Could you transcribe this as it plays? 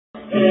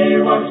He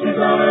wants to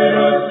guide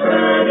us,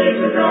 ready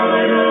to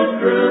guide us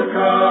through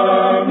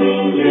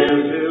coming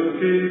years. He'll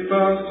keep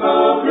us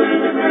all through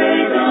the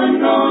great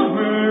unknown,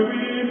 where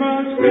we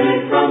must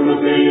speak from the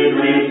seed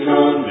we've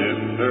sown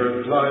in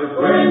earth's life.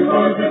 When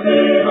folks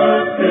deceive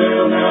us,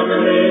 he'll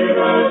never leave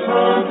us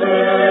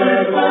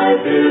haunted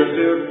by fears.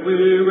 If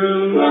we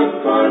will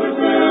look for the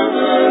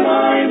silver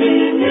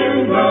lining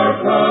in our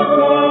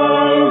clouds,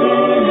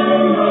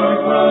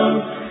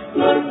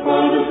 look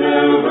for the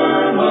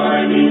silver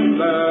lining.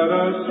 Let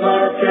us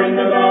lurk in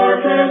the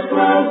darkest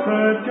clouds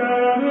that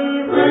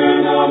gather.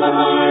 When on the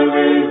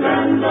highways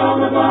and on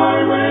the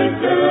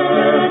byways,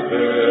 death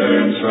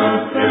in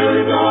trust,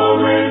 there is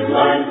always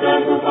light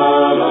that will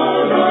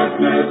follow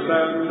darkness,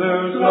 and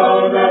there's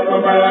love that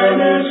will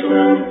banish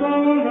gloom.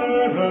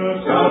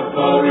 Stop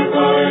all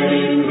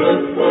refining,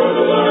 look for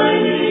the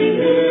lining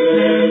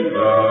in the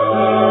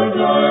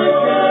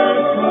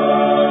darkest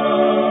clouds.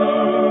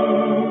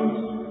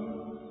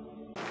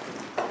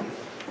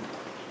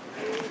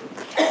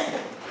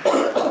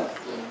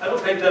 I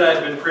don't think that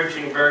I've been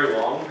preaching very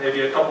long,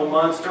 maybe a couple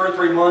months, 2 or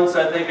 3 months,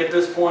 I think, at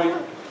this point.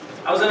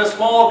 I was in a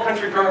small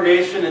country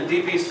congregation in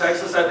Deep East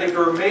Texas. I think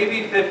there were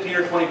maybe 15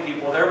 or 20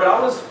 people there, but I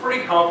was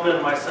pretty confident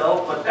in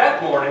myself. But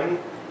that morning,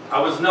 I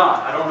was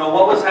not. I don't know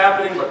what was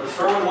happening, but the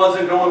sermon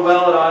wasn't going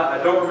well, and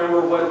I don't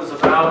remember what it was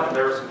about. And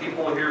there are some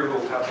people here who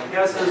have some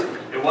guesses.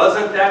 It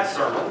wasn't that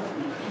sermon,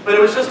 but it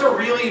was just a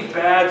really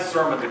bad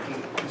sermon. The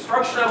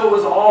construction of it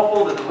was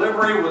awful. The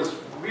delivery was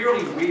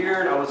really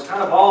weird. I was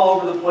kind of all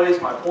over the place.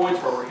 My points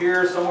were over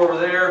here, some over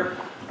there.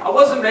 I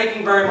wasn't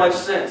making very much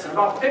sense. And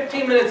about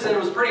 15 minutes in, it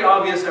was pretty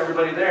obvious to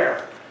everybody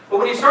there. But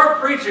when you start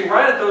preaching,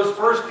 right at those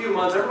first few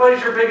months,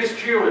 everybody's your biggest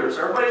cheerleaders.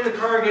 Everybody in the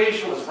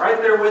congregation was right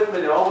there with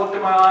me. They all looked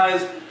in my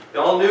eyes. They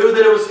all knew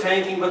that it was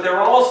tanking, but they were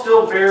all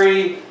still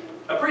very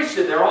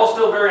appreciative. They were all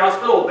still very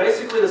hospitable.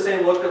 Basically the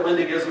same look that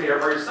Linda gives me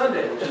every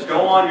Sunday, which is,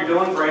 go on, you're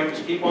doing great.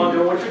 Just keep on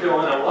doing what you're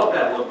doing. I love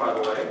that look, by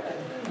the way.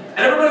 And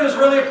everybody was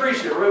really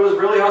appreciative. Everybody was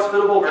really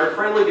hospitable, very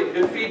friendly, getting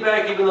good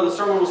feedback, even though the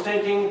sermon was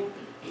tanking,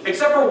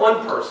 except for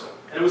one person.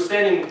 And it was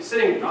sitting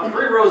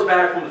 3 rows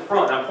back from the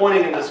front. I'm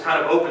pointing in this kind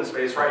of open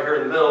space right here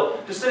in the middle.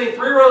 Just sitting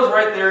 3 rows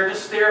right there,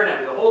 just staring at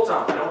me the whole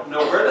time. I don't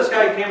know where this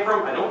guy came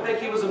from. I don't think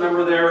he was a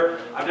member there.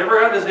 I've never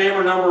had his name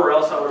or number, or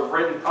else I would have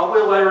written probably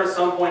a letter at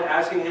some point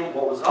asking him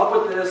what was up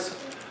with this.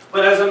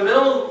 But as I'm in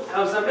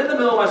the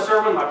middle of my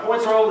sermon, my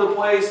points are all over the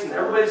place, and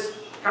everybody's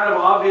kind of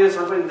obvious.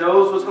 Everybody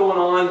knows what's going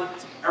on.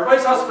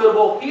 Everybody's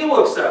hospitable. He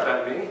looks up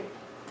at me,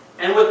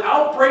 and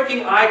without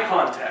breaking eye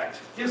contact,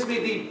 gives me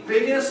the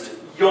biggest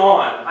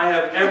yawn I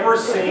have ever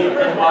seen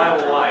in my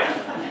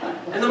life.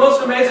 And the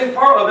most amazing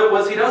part of it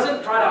was he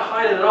doesn't try to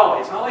hide it at all.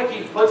 It's not like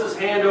he puts his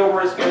hand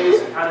over his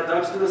face and kind of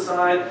ducks to the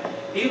side.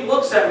 He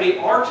looks at me,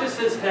 arches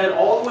his head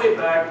all the way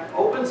back,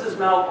 opens his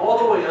mouth all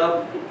the way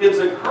up, gives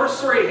a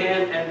cursory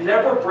hand, and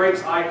never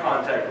breaks eye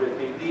contact with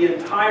me the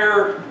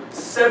entire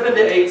 7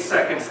 to 8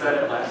 seconds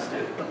that it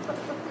lasted.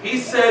 He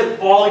said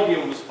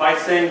volumes by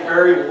saying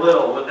very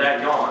little with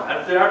that yawn.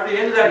 After the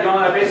end of that yawn,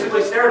 I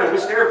basically stared at him. We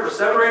stared for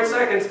 7 or 8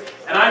 seconds,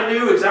 and I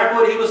knew exactly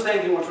what he was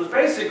thinking, which was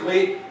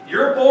basically,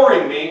 you're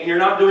boring me, and you're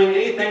not doing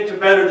anything to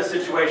better the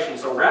situation,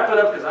 so wrap it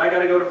up because I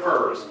got to go to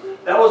Furs.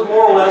 That was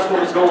more or less what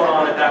was going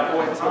on at that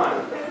point in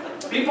time.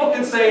 People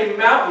can say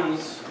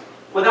mountains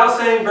without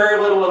saying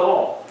very little at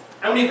all.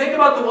 And when you think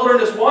about the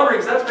wilderness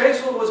wanderings, that's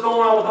basically what was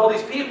going on with all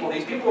these people.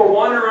 These people were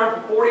wandering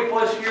around for 40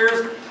 plus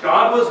years.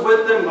 God was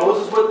with them,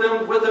 Moses with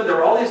them. There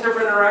were all these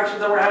different interactions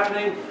that were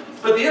happening.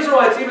 But the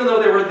Israelites, even though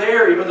they were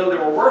there, even though they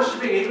were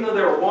worshiping, even though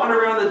they were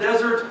wandering around the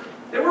desert,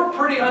 they were a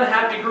pretty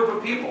unhappy group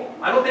of people.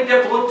 I don't think you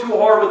have to look too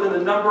hard within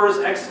the Numbers,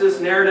 Exodus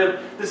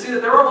narrative to see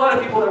that there were a lot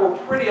of people that were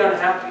pretty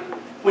unhappy.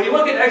 When you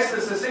look at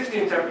Exodus, the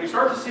 16th chapter, you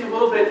start to see a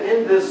little bit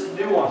in this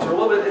nuance, or a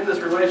little bit in this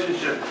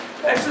relationship.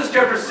 Exodus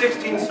chapter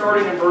 16,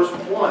 starting in verse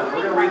 1.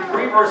 We're going to read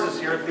 3 verses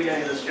here at the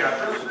beginning of this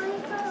chapter.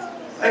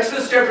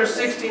 Exodus chapter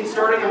 16,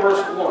 starting in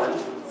verse 1.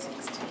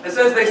 It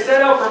says, they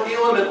set out from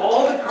Elim, and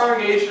all the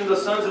congregation of the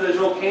sons of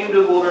Israel came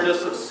to the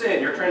wilderness of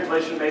Sin. Your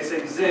translation may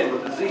say Zin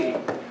with a Z.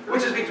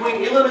 Which is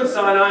between Elim and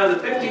Sinai on the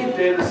 15th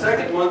day of the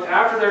 2nd month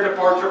after their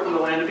departure from the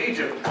land of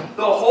Egypt.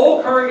 The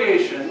whole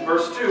congregation,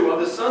 verse 2,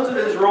 of the sons of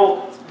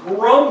Israel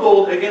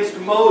grumbled against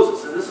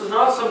Moses. And this is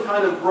not some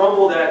kind of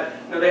grumble that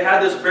they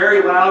had this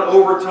very loud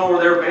overtone where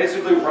they were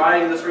basically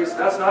rioting the streets.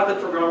 That's not the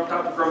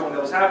type of grumbling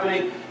that was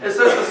happening. It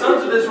says the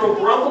sons of Israel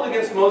grumbled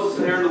against Moses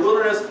and Aaron in the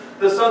wilderness.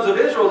 The sons of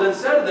Israel then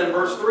said to them,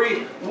 verse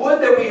 3,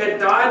 would that we had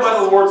died by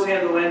the Lord's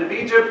hand in the land of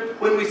Egypt,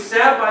 when we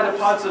sat by the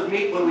pots of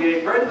meat, when we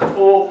ate bread to the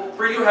full,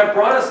 for you have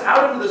brought us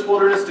out into this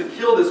wilderness to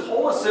kill this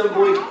whole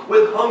assembly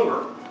with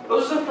hunger.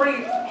 Those are some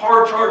pretty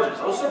hard charges.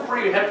 Those are some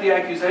pretty hefty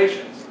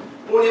accusations.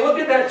 But when you look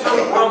at that term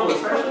grumble,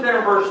 especially there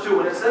in verse 2,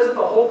 when it says that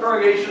the whole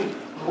congregation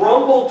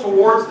grumbled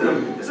towards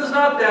them, this is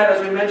not that,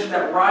 as we mentioned,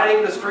 that rioting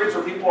in the streets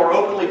where people are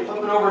openly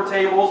flipping over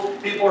tables,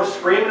 people are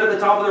screaming at the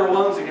top of their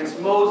lungs against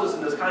Moses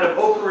in this kind of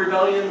open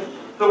rebellion.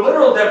 The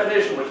literal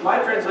definition, which my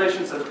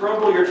translation says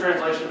grumble, your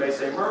translation may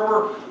say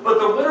murmur, but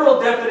the literal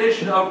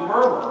definition of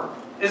murmur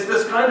is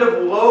this kind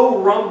of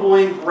low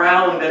rumbling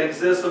ground that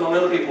exists among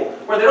other people,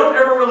 where they don't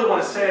ever really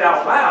want to say it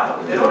out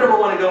loud. They don't ever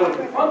want to go and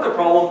confront the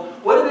problem.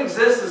 What it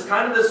exists is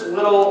kind of this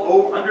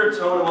little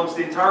undertone amongst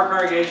the entire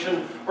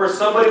congregation, where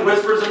somebody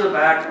whispers in the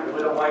back, I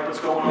really don't like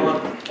what's going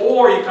on,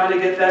 or you kind of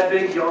get that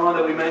big yawn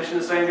that we mentioned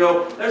a second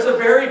ago. There's a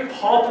very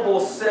palpable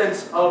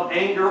sense of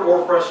anger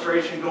or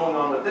frustration going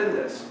on within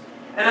this.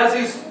 And as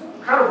these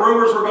kind of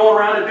rumors were going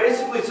around, it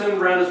basically centered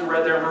around, as we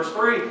read there in verse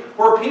 3,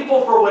 where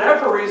people, for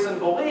whatever reason,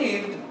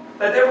 believed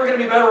that they were going to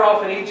be better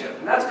off in Egypt.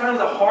 And that's kind of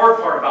the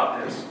hard part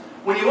about this.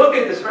 When you look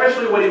at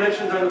especially what he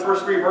mentions in the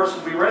first 3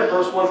 verses, we read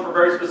verse 1 for a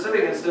very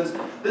specific instance,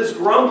 this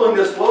grumbling,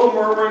 this low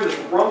murmuring, this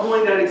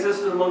rumbling that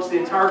existed amongst the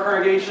entire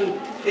congregation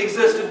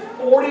existed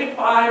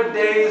 45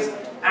 days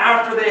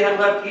after they had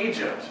left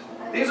Egypt.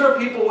 These are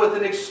people with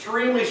an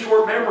extremely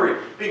short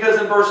memory,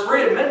 because in verse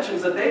 3 it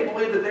mentions that they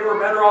believed that they were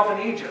better off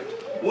in Egypt.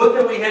 Would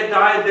that we had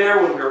died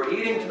there when we were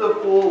eating to the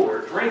full, we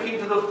were drinking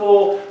to the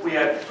full, we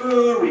had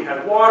food, we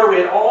had water, we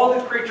had all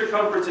the creature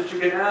comforts that you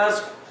can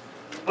ask.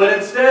 But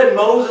instead,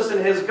 Moses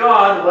and his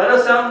God led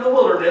us out in the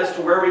wilderness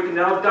to where we can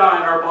now die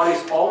and our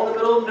bodies fall in the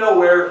middle of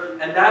nowhere,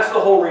 and that's the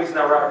whole reason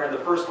that we're out here in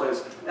the first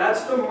place.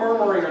 That's the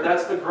murmuring, or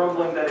that's the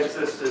grumbling that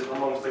existed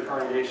amongst the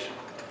congregation.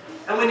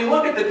 And when you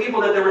look at the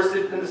people that they were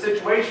in the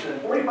situation,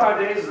 45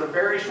 days is a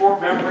very short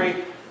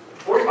memory.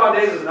 45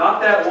 days is not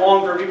that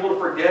long for people to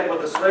forget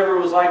what the slavery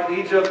was like in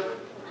Egypt,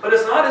 but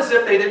it's not as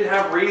if they didn't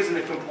have reason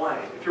to complain.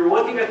 If you're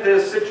looking at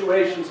this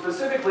situation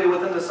specifically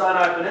within the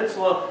Sinai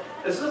Peninsula,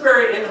 this is a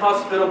very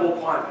inhospitable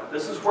climate.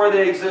 This is where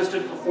they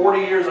existed for 40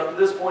 years up to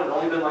this point. It's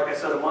only been, like I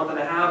said, a month and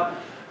a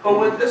half. But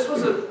when this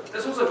was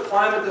a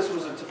climate, this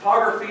was a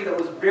topography that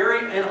was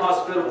very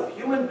inhospitable.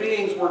 Human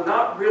beings were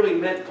not really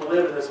meant to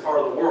live in this part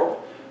of the world.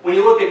 When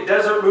you look at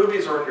desert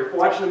movies, or if you're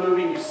watching a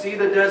movie and you see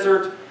the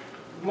desert,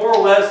 more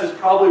or less is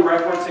probably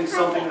referencing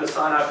something in the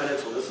Sinai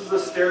Peninsula. This is a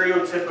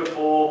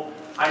stereotypical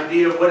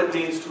idea of what it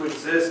means to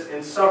exist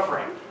in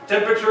suffering.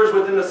 Temperatures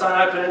within the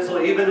Sinai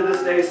Peninsula, even to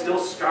this day, still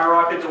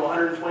skyrocket to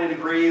 120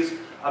 degrees.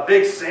 A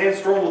big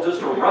sandstorm will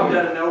just erupt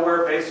out of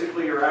nowhere,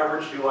 basically your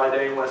average July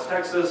day in West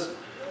Texas.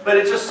 But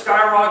it just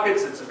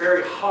skyrockets. It's a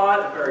very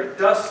hot, a very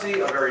dusty,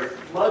 a very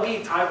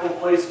muggy type of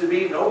place to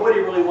be. Nobody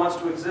really wants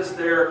to exist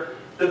there.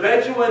 The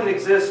Bedouin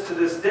exists to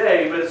this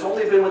day, but it's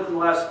only been within the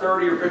last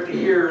 30 or 50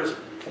 years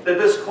that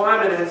this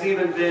climate has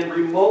even been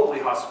remotely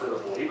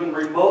hospitable, even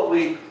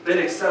remotely been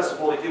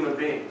accessible to human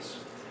beings.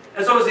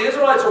 And so as the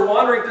Israelites are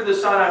wandering through the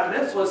Sinai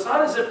Peninsula, it's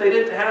not as if they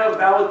didn't have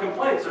valid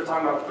complaints. They're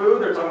talking about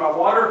food, they're talking about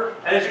water,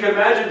 and as you can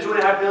imagine,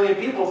 2.5 million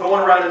people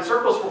going around in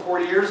circles for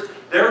 40 years,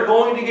 they're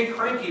going to get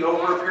cranky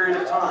over a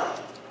period of time.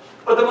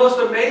 But the most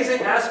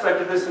amazing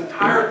aspect of this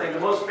entire thing, the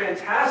most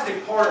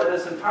fantastic part of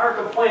this entire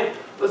complaint,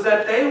 was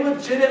that they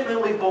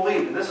legitimately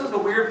believed, and this is the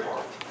weird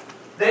part,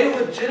 they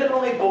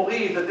legitimately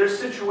believed that their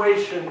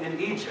situation in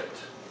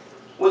Egypt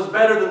was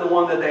better than the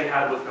one that they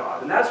had with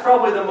God. And that's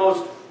probably the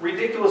most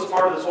ridiculous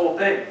part of this whole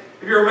thing.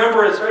 If you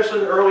remember,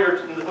 especially earlier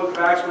in the book of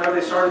Acts, whenever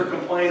they started to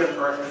complain,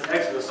 or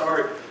Exodus,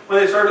 when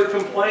they started to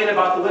complain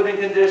about the living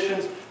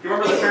conditions, you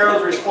remember the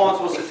Pharaoh's response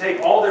was to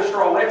take all their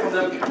straw away from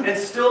them and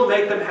still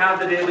make them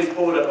have the daily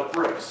quota of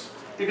bricks.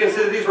 You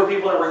consider these were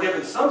people that were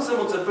given some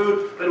semblance of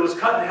food, but it was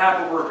cut in half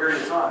over a period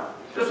of time.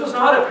 This was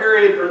not a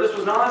period, or this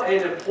was not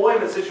an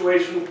employment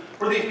situation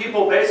where these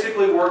people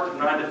basically worked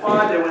 9 to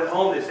 5, they went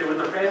home, they stayed with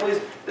their families.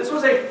 This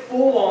was a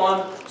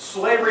full-on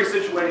slavery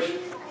situation.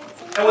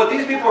 And what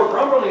these people are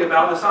grumbling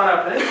about in the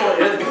Sinai Peninsula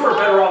is we were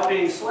better off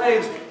being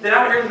slaves than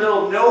out here in the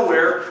middle of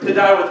nowhere to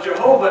die with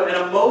Jehovah and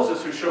a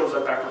Moses who shows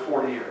up after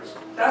 40 years.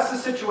 That's the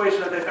situation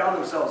that they found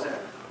themselves in.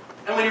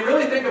 And when you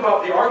really think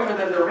about the argument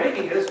that they're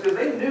making is because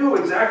they knew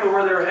exactly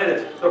where they were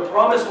headed. The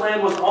promised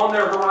land was on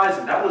their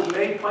horizon. That was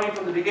made plain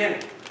from the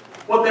beginning.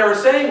 What they were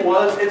saying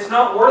was, it's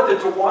not worth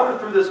it to wander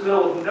through this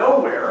middle of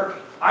nowhere.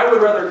 I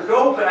would rather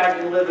go back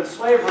and live in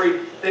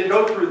slavery than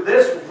go through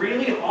this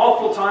really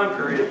awful time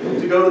period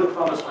to go to the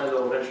promised land that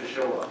will eventually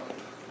show up.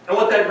 And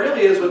what that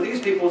really is with these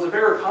people is a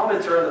bigger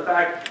commentary on the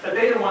fact that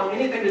they didn't want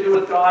anything to do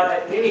with God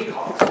at any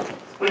cost.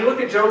 When you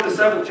look at Job, the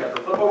 7th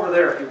chapter, flip over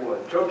there if you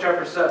would. Job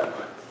chapter 7.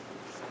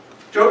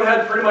 Job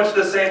had pretty much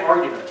the same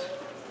argument.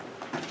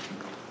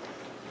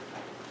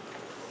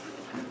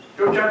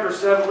 Job chapter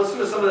 7, listen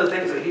to some of the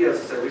things that he has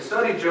to say. We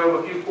studied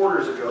Job a few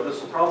quarters ago.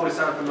 This will probably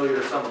sound familiar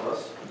to some of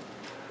us.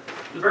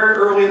 It's very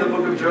early in the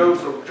book of Job,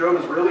 so Job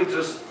is really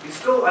he's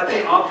still, I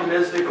think,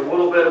 optimistic a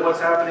little bit of what's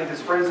happening.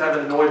 His friends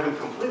haven't annoyed him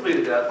completely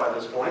to death by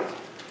this point.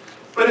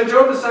 But in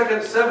Job the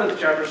 7th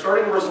chapter,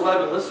 starting in verse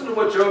 11, listen to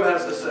what Job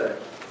has to say.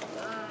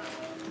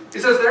 He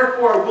says,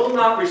 therefore I will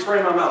not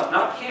restrain my mouth.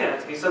 Not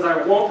can't. He says,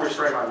 I won't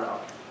restrain my mouth.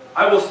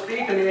 I will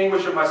speak in the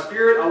anguish of my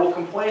spirit. I will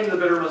complain in the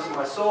bitterness of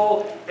my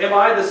soul. Am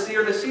I the sea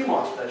or the sea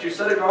monster that you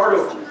set a guard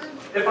over me?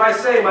 If I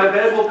say, my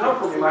bed will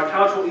comfort me, my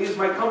couch will ease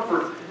my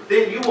comfort,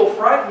 then you will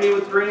frighten me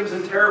with dreams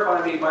and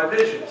terrify me by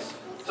visions,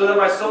 so that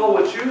my soul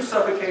would choose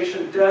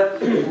suffocation,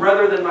 death,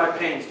 rather than my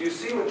pains. Do you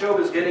see what Job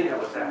is getting at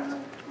with that?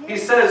 He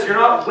says, you're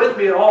not with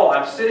me at all.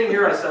 I'm sitting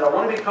here. I said, I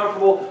want to be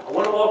comfortable. I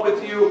want to walk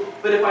with you.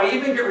 But if I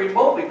even get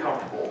remotely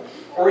comfortable,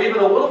 or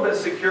even a little bit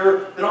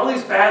secure, then all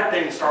these bad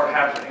things start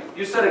happening.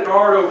 You set a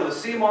guard over the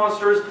sea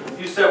monsters,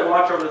 you set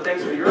watch over the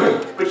things of the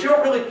earth, but you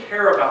don't really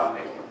care about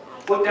me.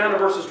 Look down to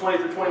verses 20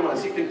 through 21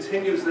 as he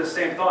continues this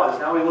same thought, as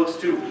now he looks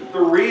to the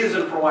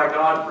reason for why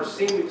God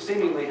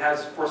seemingly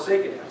has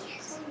forsaken him.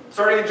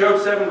 Starting in Job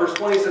 7, verse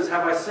 20, says,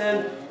 "Have I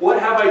sinned? What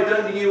have I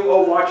done to you,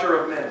 O watcher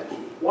of men?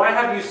 Why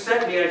have you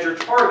set me as your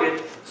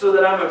target, so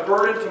that I'm a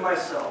burden to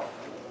myself?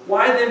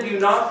 Why then do you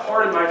not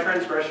pardon my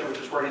transgression," which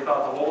is where he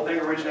thought the whole thing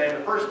originated in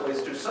the first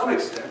place, to some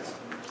extent,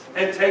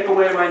 "and take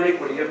away my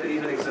iniquity, if it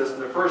even exists in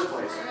the first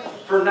place?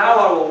 For now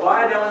I will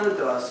lie down in the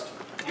dust.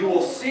 You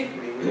will seek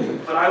me,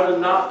 but I will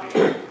not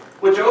be."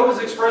 What Job is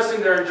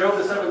expressing there in Job,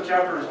 the 7th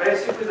chapter, is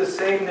basically the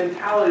same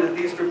mentality that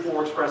these people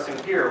were expressing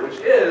here, which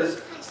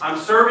is, I'm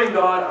serving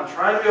God, I'm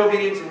trying to be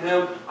obedient to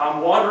Him,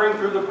 I'm wandering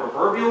through the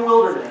proverbial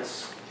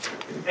wilderness,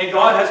 and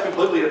God has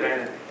completely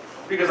abandoned me.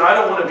 Because I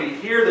don't want to be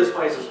here, this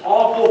place is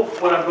awful,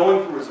 what I'm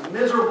going through is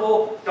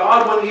miserable,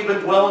 God wouldn't even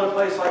dwell in a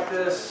place like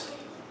this.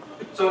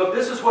 So if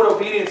this is what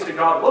obedience to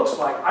God looks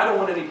like, I don't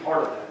want any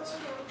part of that.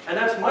 And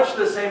that's much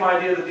the same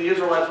idea that the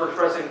Israelites were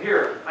expressing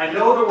here. I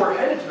know that we're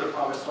headed to the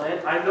Promised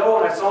Land. I know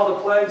when I saw the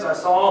plagues, I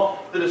saw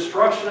the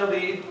destruction of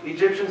the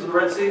Egyptians in the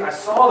Red Sea, I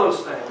saw those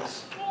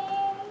things.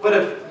 But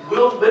if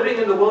living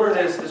in the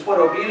wilderness is what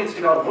obedience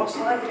to God looks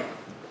like,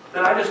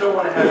 then I just don't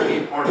want to have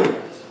any part of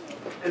it.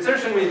 It's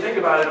interesting when you think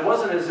about it, it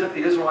wasn't as if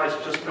the Israelites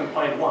just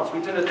complained once.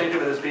 We tend to think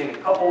of it as being a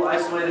couple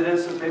isolated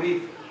instances,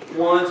 maybe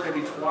once,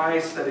 maybe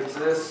twice that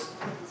exists.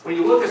 When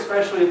you look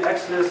especially in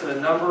Exodus and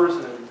in Numbers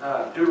and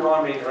in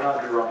Deuteronomy, or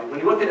not Deuteronomy, when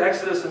you look at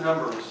Exodus and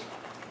Numbers,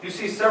 you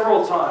see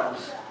several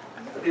times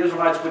that the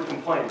Israelites would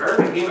complain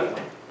very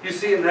vehemently. You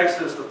see it in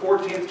Exodus the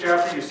 14th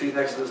chapter, you see it in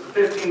Exodus the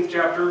 15th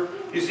chapter,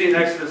 you see it in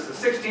Exodus the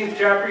 16th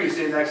chapter, you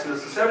see it in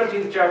Exodus the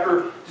 17th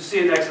chapter, you see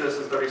it in Exodus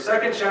the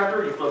 32nd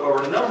chapter, you flip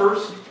over to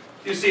Numbers,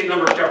 you see it in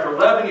Numbers chapter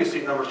 11, you see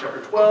it in Numbers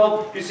chapter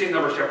 12, you see it in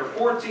Numbers chapter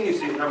 14, you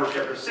see it in Numbers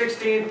chapter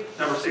 16,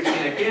 Numbers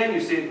 16 again,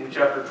 you see it in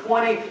chapter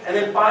 20, and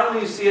then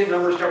finally you see it in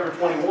Numbers chapter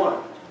 21.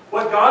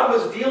 What God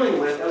was dealing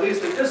with, at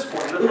least at this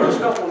point, the first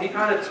couple he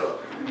kind of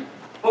took.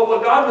 But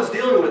what God was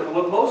dealing with, and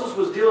what Moses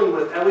was dealing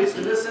with, at least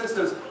in this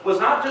instance, was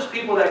not just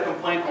people that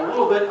complained a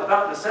little bit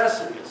about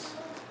necessities.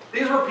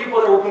 These were people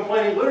that were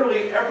complaining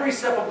literally every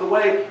step of the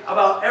way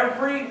about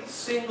every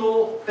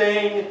single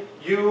thing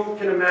you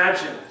can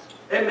imagine.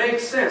 It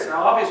makes sense.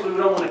 Now, obviously, we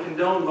don't want to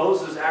condone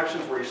Moses'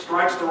 actions where he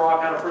strikes the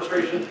rock out of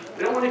frustration.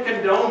 We don't want to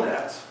condone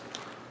that.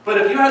 But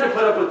if you had to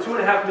put up with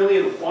 2.5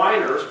 million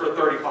whiners for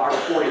 35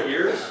 or 40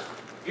 years,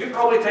 you'd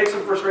probably take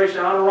some frustration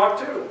out on the rock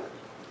too.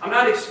 I'm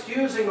not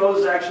excusing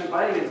Moses' actions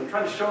by any means. I'm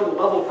trying to show the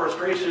level of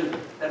frustration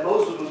that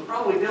Moses was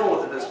probably dealing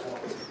with at this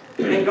point.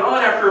 And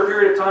God, after a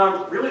period of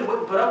time, really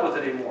wouldn't put up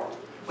with it anymore.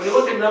 When you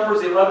look at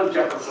Numbers, the 11th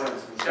chapter, for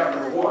instance, chapter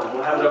 1,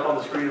 we'll have it up on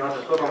the screen, you don't have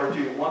to flip over to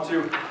it if you want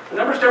to. But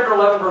Numbers chapter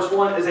 11, verse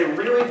 1 is a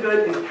really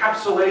good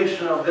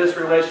encapsulation of this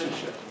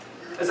relationship.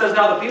 It says,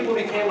 "Now the people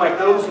became like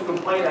those who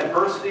complain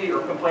adversity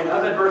or complain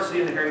of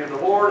adversity in the hearing of the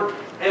Lord.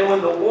 And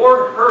when the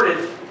Lord heard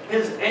it,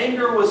 His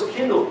anger was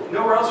kindled." You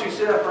know where else you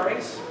see that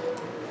phrase?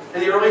 In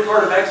the early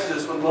part of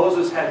Exodus, when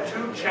Moses had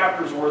 2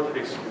 chapters worth of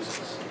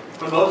excuses.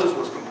 When Moses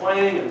was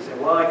complaining and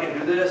saying, well, I can't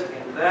do this, I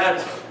can't do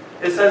that.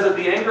 It says that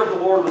the anger of the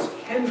Lord was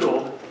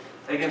kindled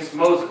against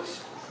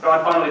Moses.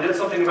 God finally did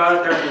something about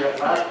it there in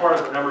the last part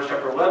of Numbers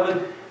chapter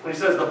 11, when he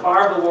says, "The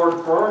fire of the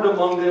Lord burned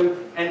among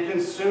them and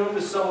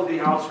consumed some of the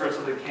outskirts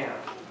of the camp."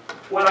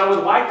 What I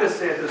would like to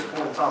say at this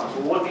point in time, so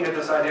we're looking at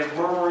this idea of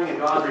murmuring and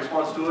God's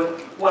response to it,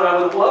 what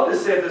I would love to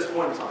say at this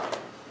point in time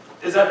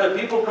is that the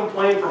people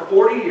complained for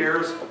 40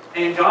 years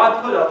and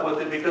God put up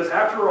with it because,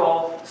 after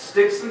all,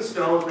 sticks and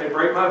stones may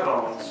break my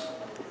bones,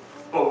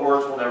 but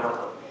words will never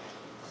hurt.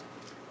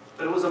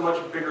 But it was a much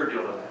bigger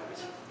deal than that.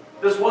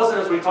 This wasn't,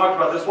 as we talked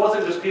about, this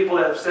wasn't just people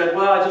that have said,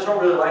 well, I just don't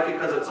really like it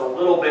because it's a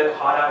little bit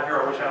hot out here,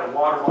 I wish I had a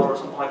water bottle or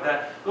something like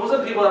that. Those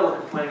wasn't people that were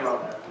complaining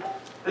about that.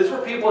 These were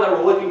people that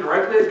were looking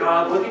directly at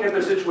God, looking at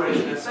their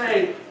situation and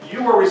saying,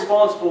 you are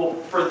responsible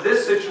for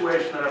this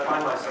situation that I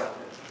find myself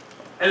in.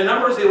 And in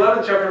Numbers, the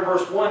 11th chapter,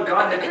 verse 1,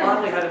 God had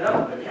finally had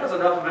enough of it. He has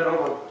enough of it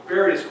over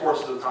various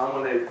courses of time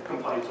when they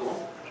complained to Him.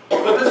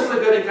 But this is a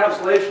good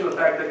encapsulation of the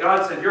fact that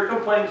God said, you're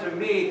complaining to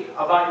me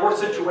about your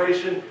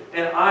situation,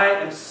 and I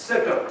am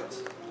sick of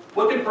it.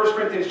 Look in 1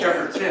 Corinthians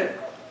chapter 10.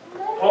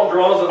 Paul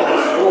draws on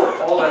this story.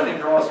 Paul, I think,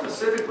 draws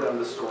specifically on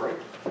this story.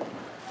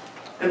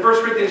 In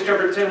 1 Corinthians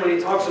chapter 10, when he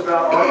talks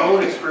about our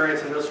own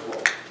experience in this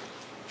world.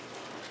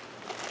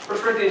 1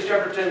 Corinthians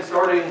chapter 10,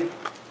 starting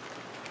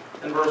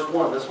in verse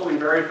 1. This will be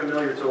very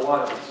familiar to a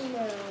lot of us.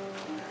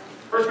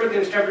 1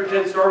 Corinthians chapter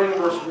 10, starting in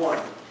verse 1.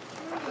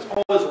 As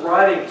Paul is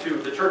writing to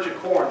the church at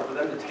Corinth for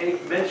them to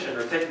take mention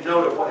or take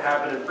note of what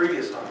happened in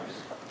previous times.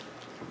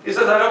 He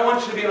says, I don't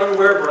want you to be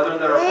unaware, brethren,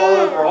 that our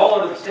fathers were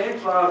all under the same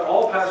cloud,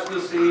 all passed through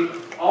the sea,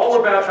 all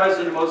were baptized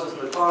into Moses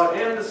in the cloud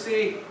and in the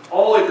sea,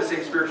 all ate the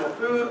same spiritual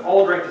food,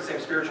 all drank the same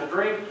spiritual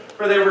drink,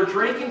 for they were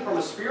drinking from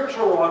a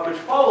spiritual rock which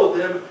followed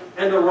them,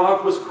 and the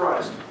rock was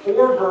Christ.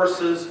 4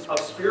 verses of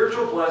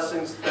spiritual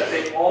blessings that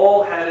they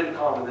all had in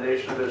common, the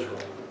nation of Israel.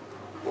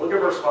 Look at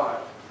verse 5.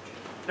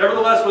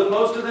 Nevertheless, with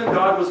most of them,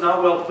 God was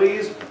not well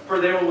pleased, for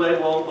they were laid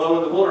low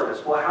in the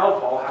wilderness. Well, how,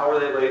 Paul? How were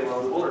they laid low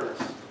in the wilderness?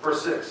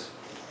 Verse 6.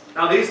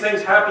 Now these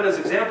things happen as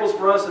examples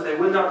for us, that they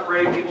would not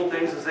crave evil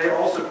things as they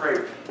also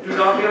craved. Do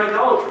not be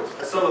idolaters,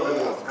 as some of them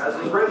were. As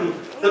is written,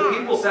 the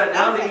people sat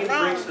down to eat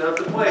and drink, stood up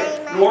to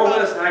play. Nor let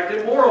us act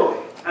immorally,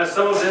 as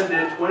some of them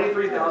did.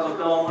 23,000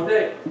 fell in one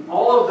day.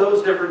 All of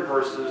those different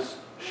verses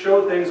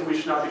show things that we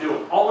should not be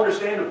doing. All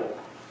understandable.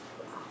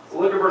 But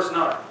look at verse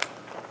 9.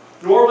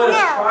 Nor let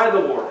us try the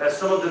Lord, as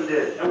some of them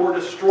did, and were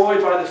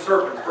destroyed by the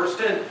serpents. Verse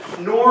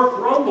 10. Nor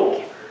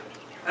grumble,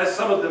 as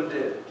some of them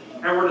did,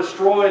 and were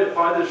destroyed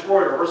by the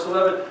destroyer. Verse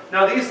 11.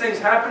 Now these things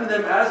happened to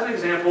them as an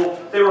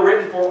example. They were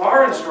written for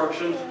our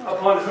instruction,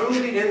 upon whom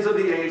the ends of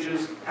the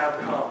ages have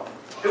come.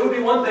 It would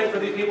be one thing for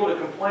these people to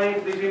complain,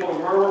 for these people to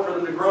murmur, for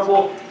them to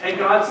grumble, and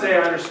God say,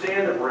 I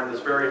understand that we're in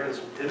this very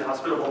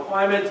inhospitable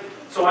climate,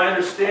 so I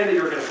understand that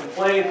you're going to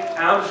complain, and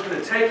I'm just going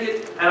to take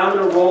it, and I'm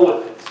going to roll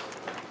with it.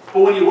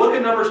 But when you look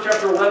at Numbers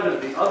chapter 11,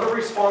 the other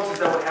responses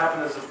that would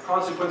happen as a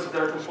consequence of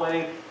their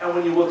complaining, and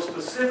when you look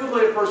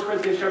specifically at 1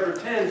 Corinthians chapter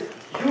 10,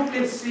 you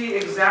can see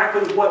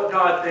exactly what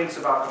God thinks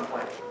about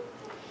complaining.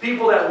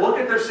 People that look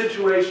at their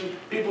situation,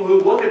 people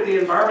who look at the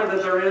environment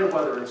that they're in,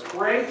 whether it's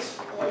great,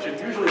 which it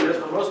usually is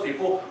for most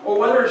people, or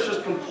whether it's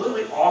just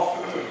completely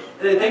awful. And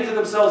they think to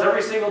themselves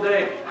every single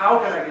day, how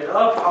can I get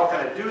up? How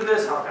can I do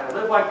this? How can I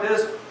live like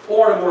this?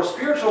 Or in a more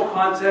spiritual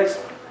context,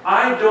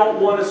 I don't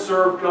want to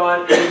serve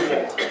God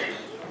anymore.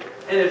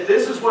 And if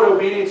this is what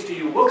obedience to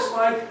you looks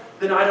like,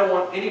 then I don't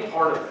want any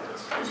part of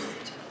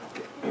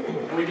it.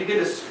 And we begin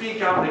to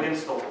speak out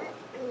against the Lord.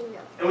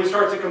 And we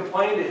start to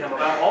complain to Him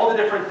about all the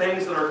different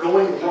things that are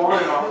going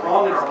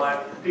wrong in our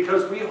life,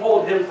 because we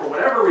hold Him, for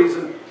whatever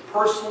reason,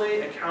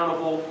 personally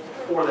accountable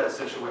for that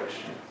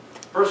situation.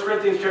 1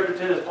 Corinthians chapter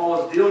 10, as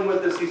Paul is dealing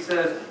with this, he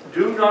says,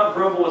 do not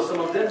grumble as some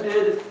of them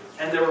did,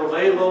 and they were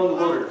laid low in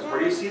the wilderness. Where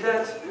do you see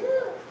that?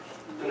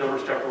 In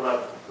Numbers chapter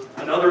 11.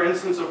 Another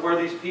instance of where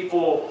these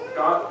people,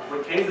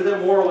 what came to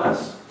them more or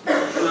less,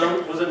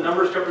 was in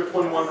Numbers chapter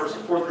 21,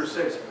 verses 4 through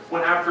 6,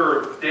 when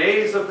after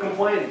days of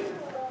complaining,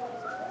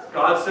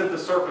 God sent the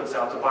serpents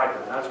out to bite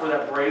them. That's where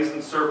that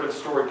brazen serpent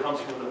story comes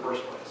from in the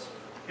first place.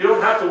 You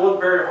don't have to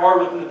look very hard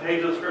within the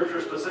page of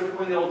Scripture,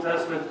 specifically in the Old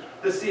Testament,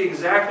 to see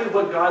exactly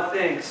what God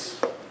thinks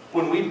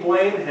when we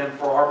blame Him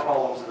for our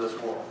problems in this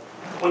world.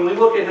 When we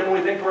look at Him and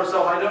we think to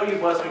ourselves, I know You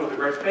blessed me with a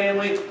great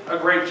family, a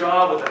great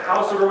job, with a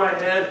house over my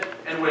head,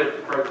 and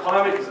with a great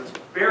climate, because it's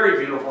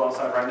very beautiful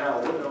outside right now.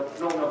 I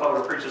don't know if I would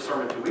have preached a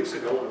sermon 2 weeks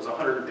ago when it was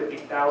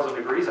 150,000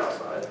 degrees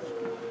outside.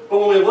 But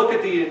when we look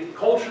at the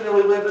culture that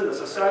we live in, the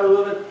society we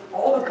live in,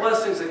 all the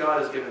blessings that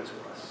God has given to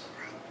us,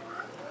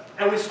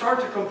 and we start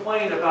to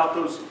complain about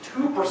those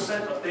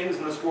 2% of things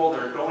in this world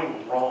that are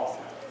going wrong,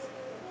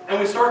 and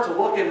we start to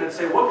look at it and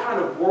say, what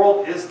kind of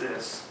world is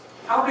this?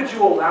 How could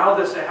you allow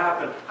this to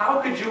happen?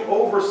 How could you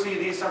oversee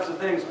these types of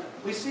things?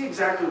 We see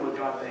exactly what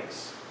God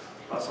thinks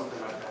about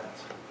something like that.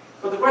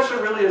 But the question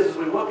really is, as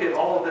we look at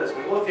all of this,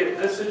 we look at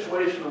this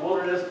situation, the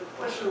wilderness, the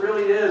question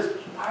really is,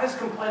 why is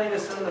complaining a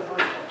sin in the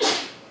first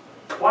place?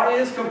 Why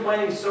is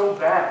complaining so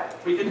bad?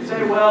 We could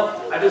say,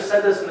 well, I just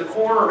said this in the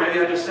corner, or maybe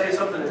I just say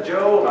something to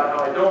Joe about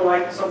how I don't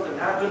like something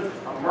happened.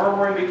 I'm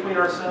murmuring between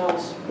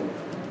ourselves.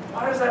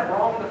 Why is that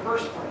wrong in the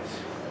first place?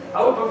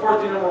 I would put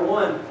forth to you, number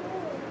one,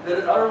 that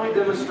it utterly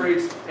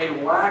demonstrates a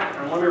lack,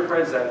 and let me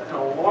rephrase that, an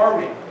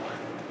alarming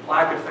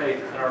lack of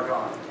faith in our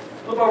God.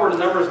 Flip over to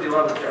Numbers, the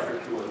 11th chapter,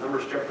 if you would.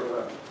 Numbers chapter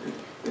 11.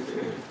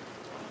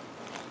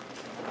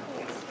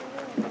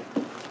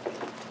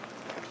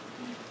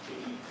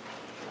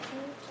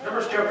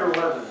 Numbers chapter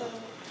 11.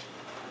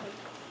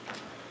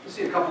 You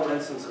see a couple of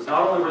instances.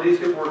 Not only were these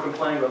people were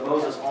complaining, but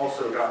Moses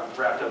also got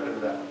wrapped up into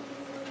that.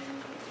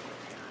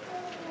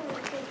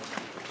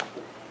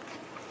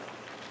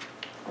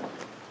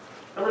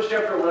 Numbers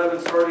chapter 11,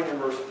 starting in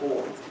verse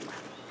 4.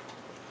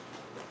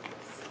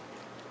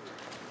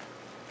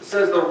 It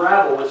says, the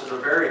rabble, which is a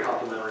very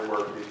complimentary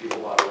word for these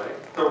people, by the way.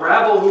 The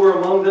rabble who were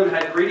among them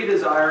had greedy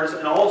desires,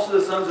 and also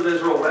the sons of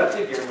Israel wept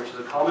again, which is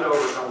a common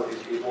overtone with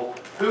these people.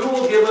 Who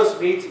will give us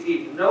meat to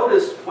eat?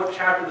 Notice what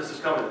chapter this is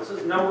coming. This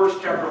is Numbers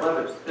chapter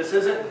 11. This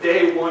isn't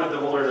day one of the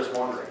wilderness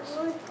wanderings.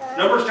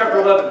 Numbers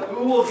chapter 11.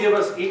 Who will give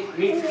us meat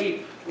to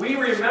eat? We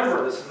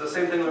remember, this is the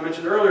same thing we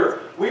mentioned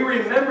earlier, we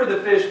remember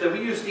the fish that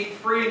we used to eat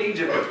free in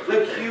Egypt.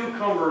 The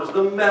cucumbers,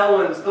 the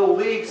melons, the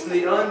leeks, and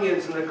the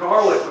onions, and the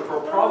garlic, which were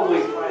probably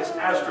priced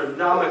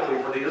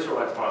astronomically for the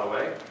Israelites, by the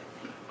way.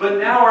 But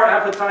now our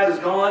appetite is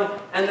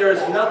gone, and there is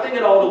nothing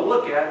at all to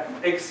look at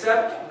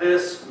except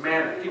this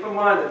manna. Keep in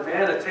mind that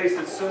manna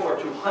tasted similar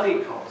to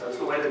honeycombs. That's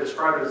the way they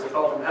describe it as it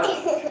fell from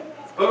heaven.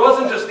 But it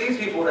wasn't just these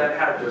people that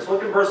had this.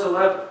 Look at verse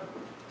 11.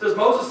 It says,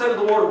 Moses said to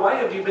the Lord, why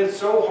have you been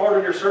so hard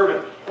on your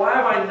servant? Why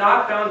have I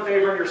not found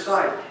favor in your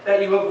sight,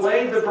 that you have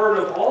laid the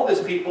burden of all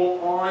this people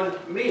on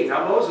me?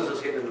 Now Moses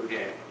is getting into the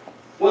game.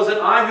 Was it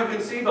I who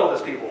conceived all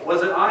this people?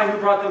 Was it I who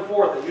brought them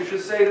forth? And you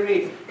should say to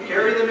me,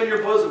 carry them in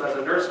your bosom as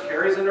a nurse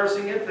carries a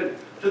nursing infant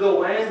to the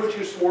land which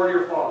you swore to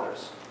your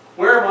fathers.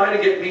 Where am I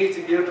to get meat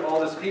to give to all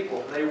this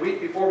people? They weep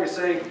before me,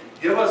 saying,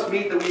 give us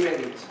meat that we may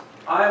eat.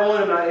 I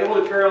alone am not able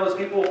to carry all this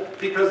people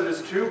because it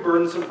is too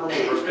burdensome for me.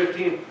 Verse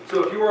 15,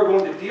 so if you are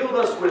going to deal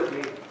thus with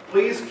me,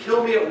 please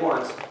kill me at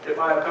once. If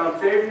I have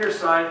found favor in your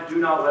sight, do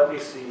not let me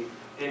see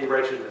any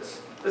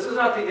wretchedness. This is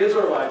not the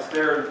Israelites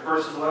there in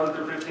verses 11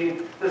 through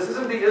 15. This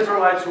isn't the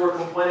Israelites who are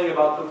complaining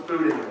about the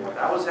food anymore.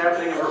 That was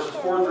happening in verses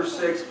 4 through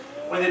 6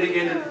 when they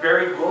began to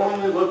very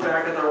glowingly look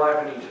back at their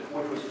life in Egypt,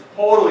 which was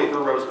totally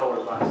through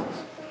rose-colored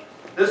glasses.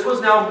 This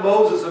was now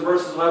Moses in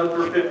verses 11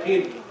 through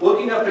 15,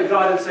 looking up to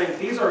God and saying,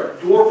 these are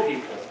your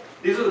people.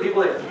 These are the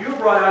people that you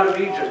brought out of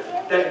Egypt,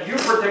 that you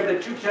protected,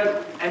 that you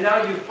kept, and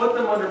now you've put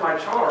them under my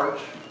charge,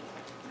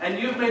 and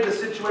you've made the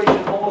situation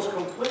almost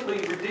completely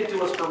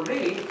ridiculous for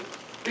me,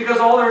 because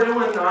all they're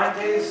doing 9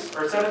 days,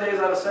 or 7 days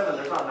out of 7,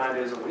 there's not 9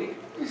 days a week,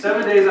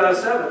 7 days out of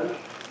 7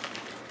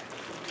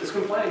 is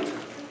complaining to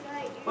me.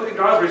 Look at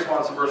God's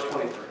response in verse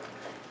 23.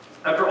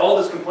 After all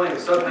this complaining,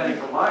 the subheading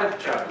for my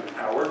chapter,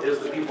 Howard, is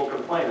the people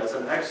complain. That's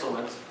an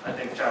excellent, I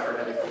think, chapter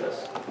heading for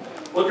this.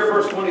 Look at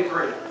verse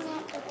 23.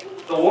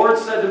 The Lord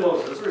said to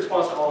Moses, this is a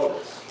response to all of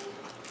this,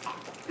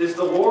 is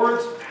the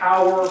Lord's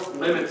power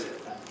limited?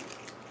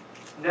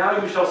 Now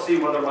you shall see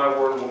whether my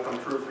word will come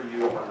true for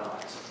you or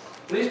not.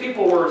 And these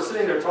people were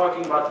sitting there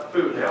talking about the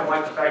food. They don't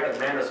like the fact that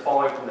manna is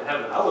falling from the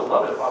heaven. I would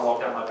love it if I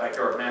walked out my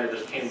backyard and manna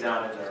just came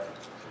down in there.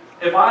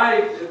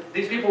 If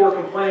these people were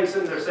complaining,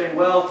 sitting there saying,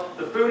 well,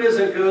 the food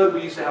isn't good,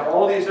 we used to have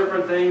all these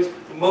different things,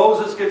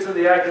 Moses gets in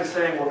the act and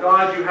saying, well,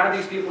 God, you had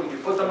these people, you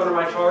put them under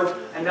my charge,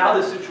 and now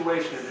this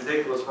situation is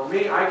ridiculous for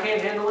me, I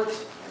can't handle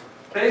it.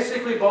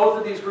 Basically, both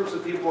of these groups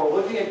of people are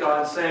looking at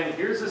God and saying,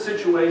 here's the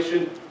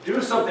situation,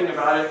 do something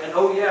about it, and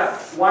oh yeah,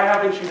 why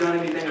haven't you done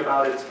anything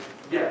about it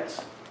yet?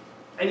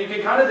 And you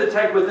can kind of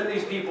detect within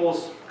these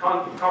people's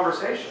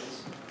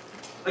conversations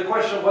the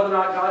question of whether or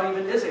not God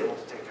even is able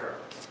to take care of it.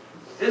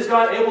 Is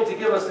God able to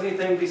give us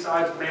anything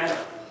besides manna?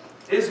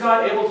 Is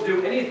God able to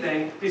do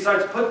anything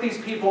besides put these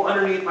people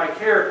underneath my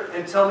care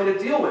and tell me to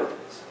deal with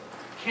it?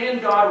 Can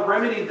God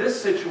remedy this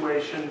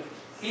situation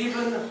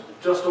even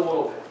just a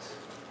little bit?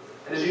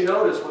 And as you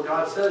notice what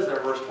God says there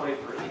in verse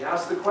 23, he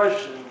asks the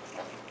question,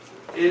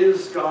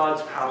 is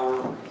God's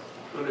power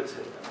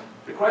limited?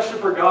 The question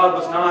for God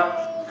was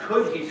not,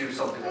 could he do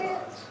something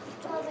about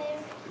it?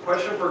 The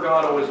question for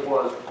God always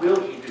was, will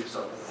he do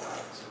something about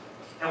it?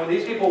 And when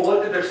these people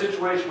looked at their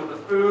situation with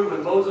the food,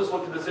 when Moses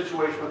looked at the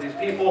situation with these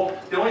people,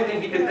 the only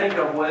thing he could think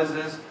of was,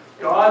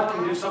 God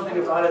can do something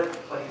about it,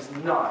 but he's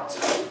not.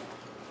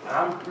 And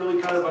I'm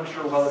really kind of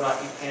unsure whether or not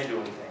he can do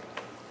anything,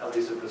 at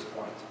least at this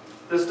point.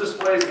 This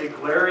displays a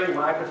glaring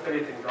lack of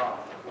faith in God.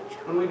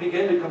 When we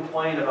begin to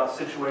complain about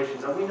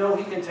situations that we know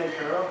he can take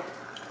care of,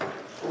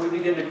 or we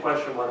begin to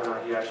question whether or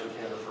not he actually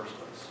can in the first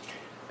place.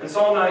 In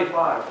Psalm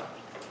 95,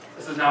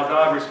 this is now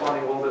God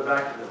responding a little bit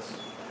back to this.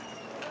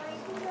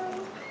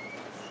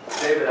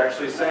 David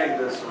actually saying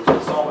this, or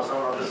the psalmist, I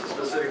don't know if this is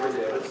specifically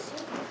David.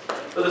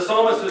 But the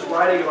psalmist is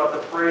writing about the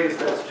praise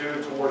that's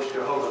due towards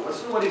Jehovah.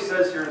 Listen to what he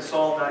says here in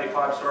Psalm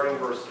 95, starting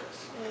verse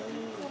 6.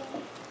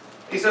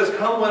 He says,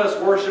 come, let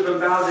us worship and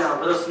bow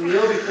down. Let us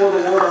kneel before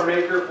the Lord our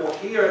Maker, for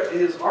he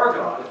is our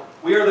God.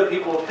 We are the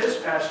people of his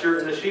pasture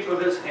and the sheep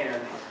of his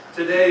hand.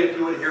 Today, if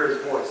you would hear his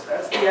voice.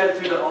 That's the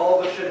attitude that all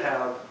of us should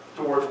have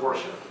towards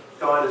worship.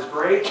 God is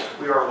great,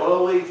 we are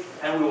lowly,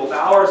 and we will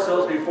bow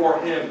ourselves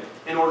before him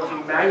in order to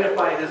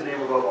magnify his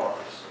name above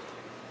ours.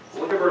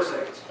 Look at verse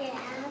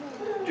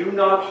 8. Do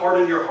not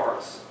harden your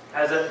hearts,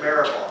 as at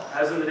Meribah,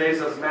 as in the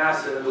days of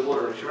Massah in the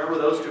wilderness. You remember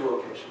those two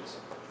locations?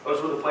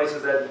 Those were the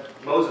places that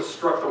Moses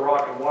struck the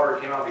rock and water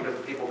came out because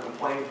the people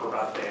complained for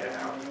about a day and a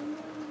half.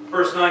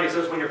 Verse 9, he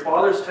says, when your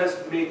fathers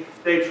tested me,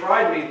 they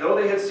tried me, though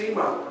they had seen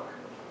my work.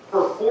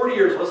 For 40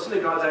 years, listen to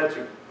God's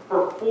attitude.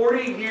 For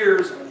 40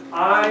 years,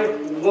 I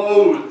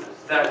loathed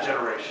that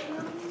generation.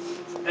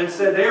 And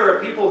said, they are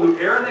a people who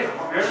err in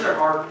their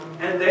heart,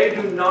 and they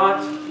do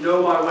not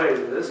know my ways.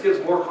 And this gives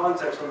more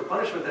context from the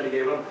punishment that he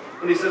gave them.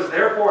 When he says,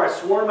 therefore I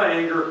swore in my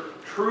anger,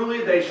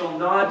 truly they shall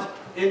not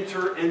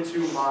enter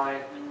into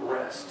my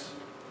rest.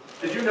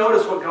 Did you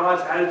notice what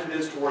God's attitude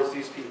is towards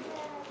these people?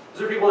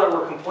 These are people that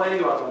were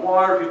complaining about the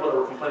water, people that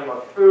were complaining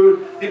about the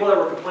food, people that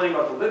were complaining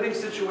about the living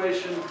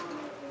situation.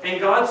 And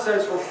God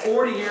says, for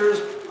 40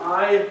 years,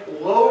 I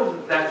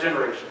loathed that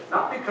generation.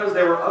 Not because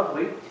they were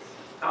ugly,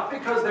 not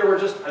because they were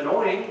just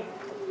annoying,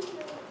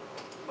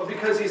 but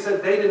because he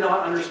said they did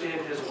not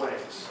understand his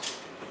ways.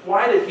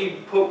 Why did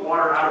he put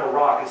water out of a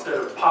rock instead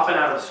of popping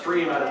out of a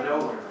stream out of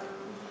nowhere?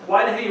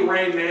 Why did he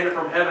rain manna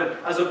from heaven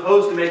as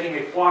opposed to making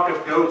a flock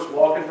of goats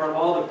walk in front of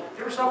all of them?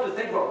 You ever stop to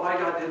think about why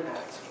God did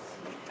that?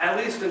 At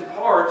least in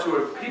part to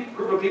a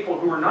group of people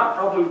who were not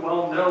probably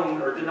well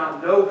known or did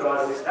not know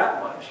God at least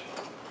that much.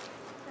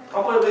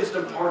 Probably at least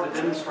in part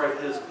to demonstrate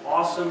his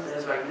awesome and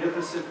his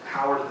magnificent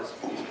power to these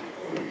people.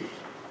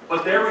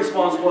 But their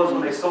response was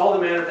when they saw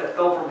the manna that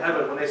fell from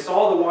heaven, when they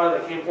saw the water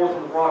that came forth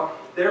from the rock,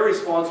 their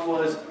response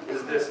was,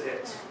 is this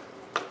it?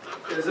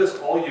 Is this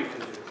all you can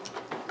do?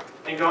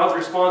 And God's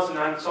response in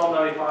Psalm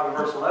 95 and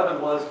verse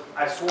 11 was,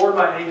 I swore in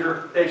my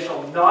anger, they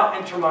shall not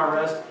enter my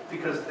rest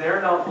because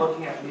they're not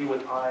looking at me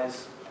with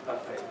eyes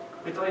of faith.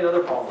 Let me tell you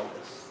another problem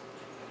with this.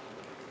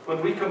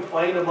 When we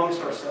complain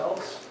amongst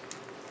ourselves,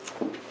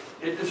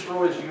 it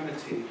destroys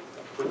unity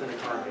within a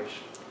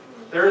congregation.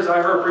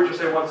 I heard a preacher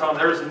say one time,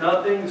 there is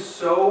nothing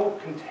so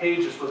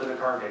contagious within a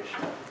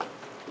congregation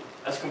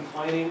as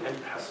complaining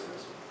and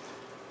pessimism.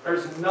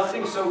 There's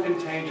nothing so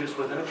contagious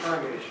within a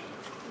congregation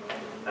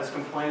as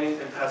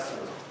complaining and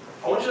pessimism.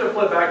 I want you to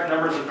flip back to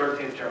Numbers, the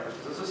 13th chapter,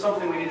 because this is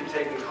something we need to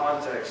take in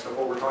context of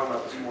what we're talking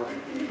about this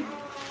morning.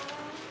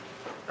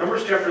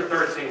 Numbers chapter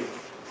 13.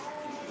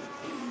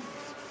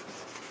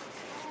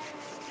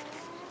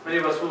 Many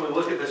of us, when we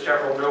look at this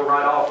chapter, will know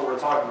right off what we're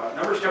talking about.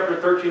 Numbers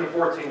chapter 13 and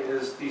 14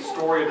 is the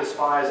story of the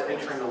spies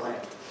entering the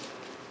land.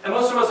 And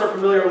most of us are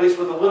familiar, at least,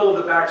 with a little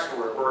of the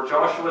backstory, where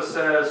Joshua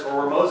says, or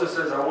where Moses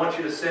says, I want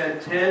you to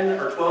send 10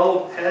 or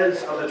 12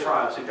 heads of the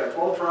tribes. So you've got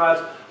 12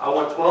 tribes. I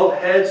want 12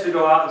 heads to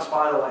go out and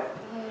spy the land.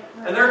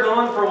 And they're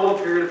gone for a little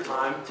period of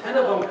time. 10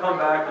 of them come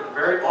back with a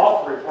very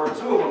awful report.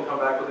 2 of them come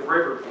back with a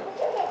great report.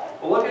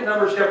 Well, look at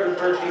Numbers chapter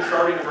 13,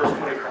 starting in verse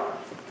 25.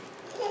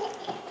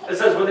 It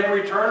says, when they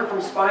returned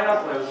from spying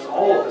out the land, this is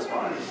all of the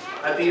spies,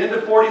 at the end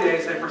of 40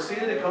 days, they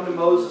proceeded to come to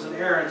Moses and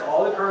Aaron, to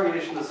all the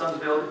congregation of the sons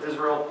of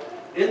Israel,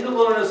 in the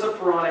wilderness of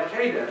Paran at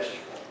Kadesh,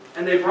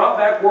 and they brought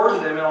back word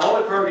to them, and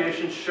all the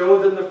congregation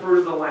showed them the fruit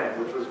of the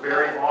land, which was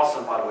very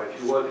awesome, by the way,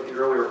 if you look at the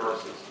earlier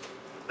verses.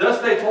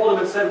 Thus they told him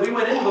and said, we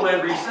went into the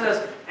land where you sent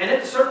us, and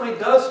it certainly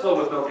does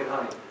flow with milk and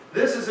honey.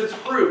 This is its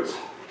fruit.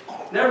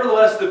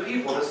 Nevertheless, the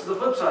people, this is the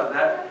flip side of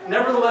that,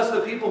 nevertheless, the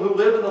people who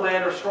live in the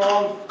land are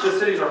strong, the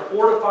cities are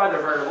fortified,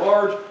 they're very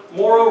large.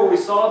 Moreover, we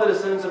saw the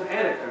descendants of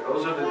Anak.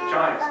 Those are the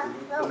giants,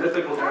 the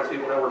mythical giants,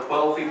 people that were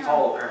 12 feet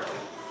tall, apparently.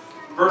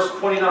 Verse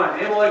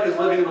 29, Amalek is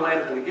living in the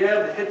land of the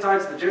Negev, the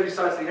Hittites, the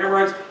Jebusites, the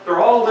Amorites, they're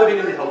all living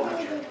in the hill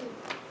country.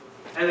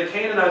 And the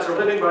Canaanites are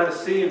living by the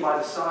sea and by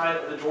the side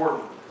of the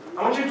Jordan.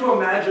 I want you to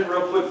imagine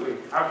real quickly,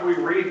 after we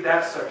read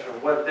that section,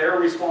 what their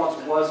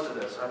response was to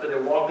this, after they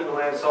walked in the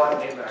land, saw it,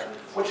 and came back.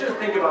 I want you to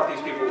think about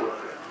these people real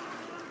quick.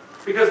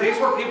 Because these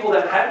were people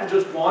that hadn't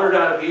just wandered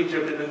out of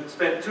Egypt and then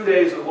spent 2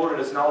 days in the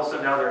wilderness, and all of a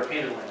sudden now they're in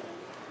Canaan land.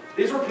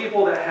 These were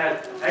people that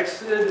had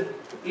exited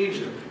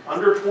Egypt,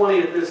 under 20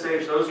 at this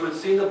stage, those who had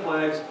seen the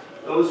plagues,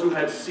 those who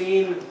had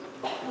seen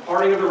the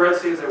parting of the Red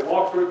Sea as they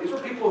walked through it. These were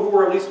people who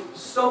were at least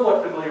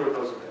somewhat familiar with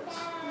those events.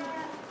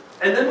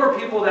 And then were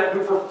people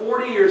who for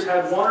 40 years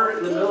had wandered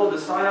in the middle of the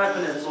Sinai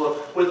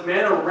Peninsula with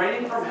manna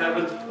raining from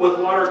heaven, with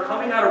water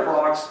coming out of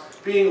rocks,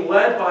 being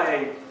led by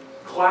a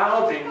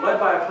cloud, being led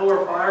by a pillar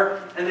of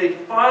fire, and they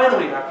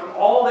finally, after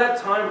all that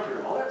time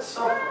period, all that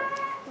suffering,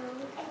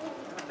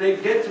 they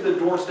get to the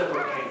doorstep of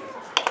Canaan.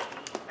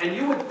 And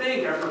you would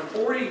think after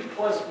 40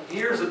 plus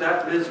years of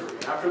that misery,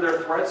 after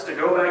their threats to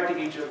go back to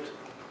Egypt,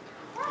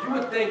 you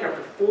would think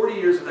after 40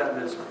 years of that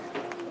misery,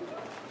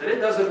 that it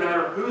doesn't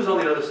matter who's on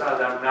the other side of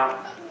that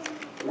mountain.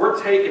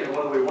 We're taking it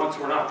whether we want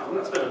to or not. We're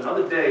going to spend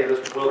another day in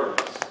this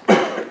wilderness.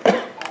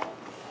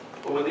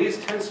 But when these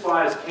 10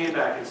 spies came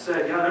back and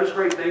said, yeah, there's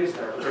great things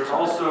there, but there's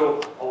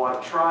also a lot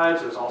of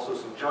tribes, there's also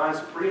some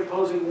giants, pretty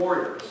imposing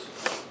warriors.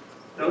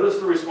 Notice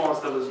the response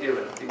that was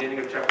given at the beginning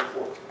of chapter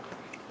 14.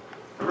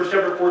 Numbers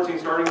chapter 14,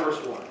 starting in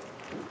verse 1.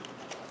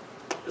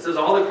 It says,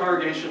 all the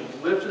congregation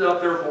lifted up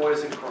their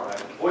voices and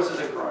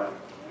cried,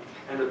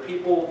 and the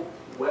people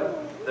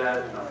wept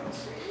that night.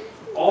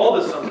 All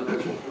the sons of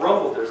Israel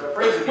grumbled, there's that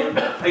phrase again,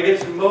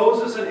 against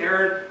Moses and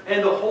Aaron,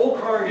 and the whole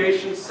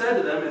congregation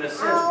said to them, in a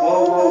sense,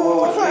 whoa, whoa,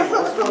 whoa, it's me.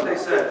 Listen to what they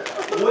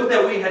said. Would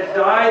that we had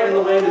died in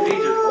the land of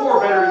Egypt, or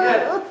better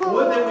yet,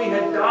 would that we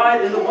had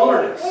died in the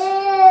wilderness.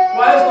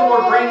 Why is the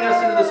Lord bringing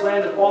us into this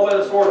land to fall by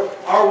the sword?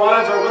 Our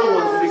wives, our little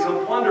ones will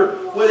become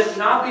plunder. Would it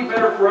not be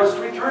better for us to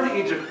return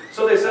to Egypt?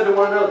 So they said to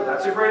one another,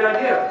 that's a great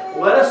idea.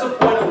 Let us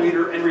appoint a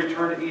leader and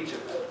return to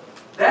Egypt.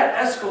 That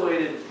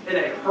escalated in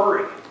a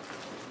hurry.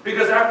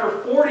 Because after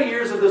 40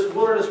 years of this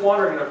wilderness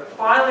wandering, they're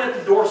finally at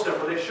the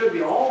doorstep where they should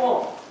be all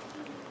along.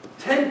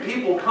 10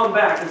 people come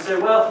back and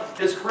say, well,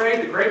 it's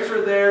great, the grapes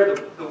are there,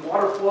 the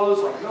water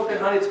flows like milk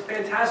and honey, it's a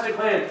fantastic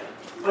land,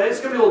 but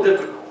it's going to be a little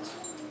difficult.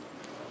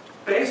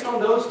 Based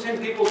on those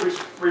 10 people's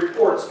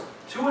reports,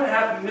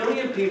 2.5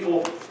 million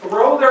people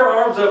throw their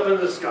arms up in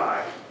the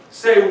sky,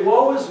 say,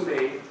 woe is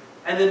me,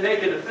 and then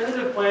make a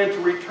definitive plan to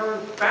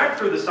return back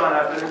through the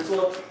Sinai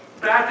Peninsula,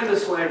 back into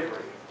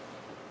slavery.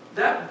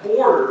 That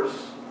borders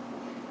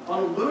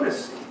on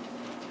lunacy.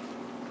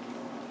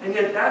 And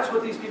yet that's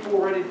what these people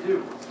were ready to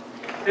do.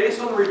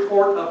 Based on the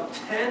report of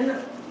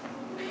 10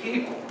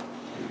 people,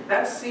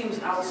 that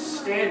seems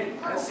outstanding.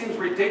 That seems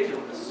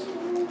ridiculous.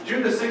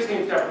 Jude the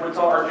 16th chapter would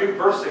talk, or Jude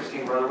verse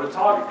 16 rather, would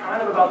talk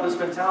kind of about this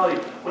mentality.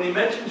 When he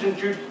mentions in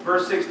Jude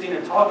verse 16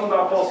 and talking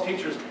about false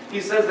teachers, he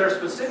says there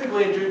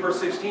specifically in Jude verse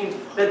 16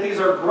 that these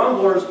are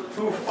grumblers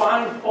who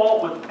find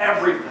fault with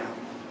everything.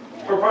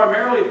 Who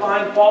primarily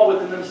find fault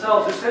within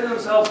themselves, who say to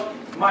themselves,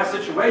 my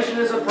situation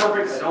isn't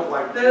perfect, I don't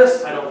like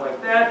this, I don't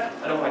like that,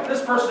 I don't like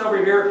this person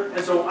over here,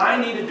 and so I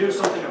need to do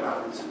something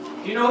about it.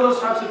 Do you know those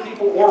types of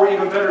people? Or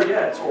even better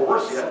yet, or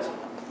worse yet,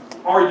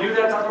 are you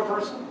that type of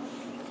person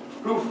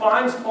who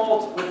finds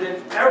fault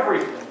within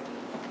everything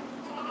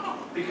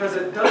because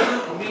it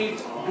doesn't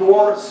meet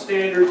your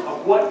standards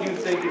of what you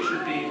think it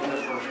should be in the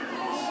first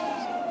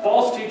place?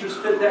 False teachers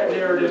fit that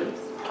narrative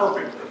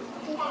perfectly.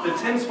 The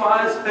 10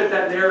 spies fit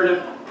that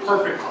narrative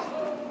perfectly.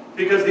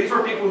 Because these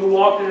were people who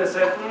walked in and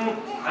said,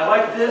 I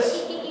like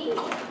this,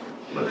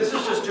 but this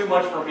is just too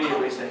much for me, at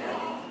least to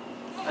handle.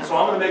 And so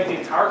I'm going to make the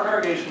entire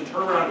congregation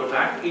turn around and go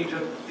back to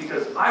Egypt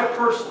because I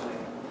personally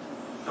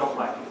don't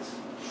like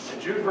it.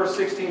 In Jude verse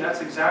 16,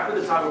 that's exactly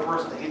the type of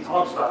person that he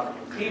talks about.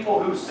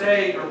 People who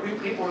say, or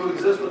people who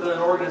exist within an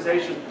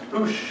organization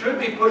who should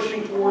be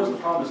pushing towards the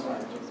promised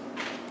land.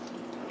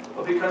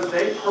 But because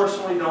they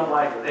personally don't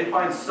like it, they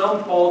find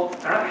some fault,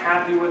 they're not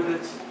happy with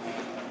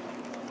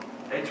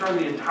it, they turn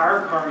the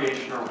entire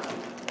congregation around.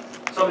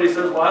 Somebody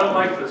says, well, I don't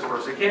like this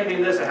verse. It can't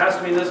mean this. It has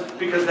to mean this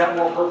because that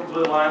more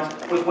perfectly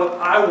aligns with what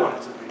I want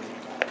it to be,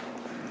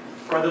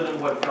 rather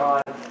than what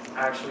God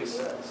actually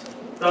says.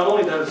 Not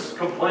only does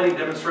complaining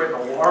demonstrate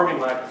an alarming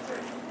lack of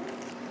faith,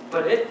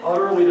 but it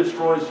utterly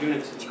destroys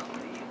unity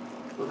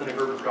within a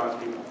group of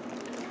God's people.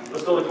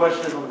 But still the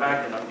question is on the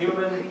back end. I'm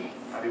human,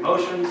 I have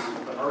emotions,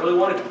 but I really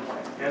want to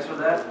complain. The answer to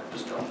that,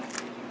 just don't.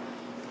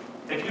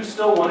 If you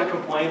still want to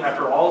complain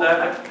after all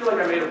that, I feel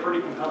like I made a pretty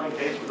compelling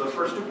case with those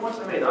first 2 points.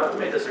 I may not, you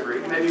may disagree,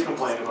 you may be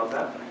complaining about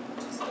that.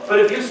 But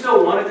if you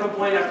still want to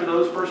complain after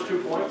those first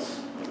 2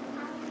 points,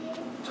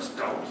 just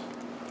don't.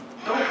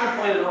 Don't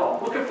complain at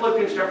all. Look at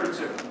Philippians chapter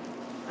 2.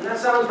 And that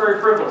sounds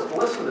very frivolous, but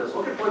listen to this.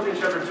 Look at Philippians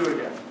chapter 2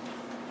 again.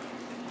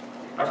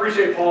 I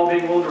appreciate Paul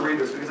being willing to read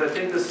this because I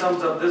think this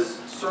sums up this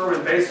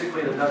sermon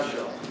basically in a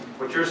nutshell.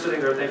 What you're sitting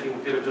there thinking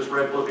we could have just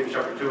read Philippians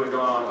chapter 2 and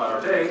gone on about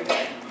our day.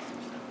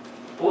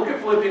 But look at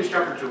Philippians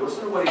chapter 2.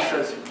 Listen to what he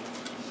says here.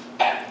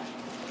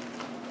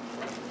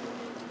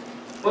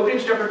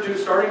 Philippians chapter 2,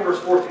 starting verse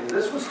 14.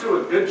 This was to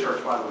a good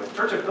church, by the way. The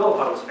church at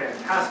Philippi was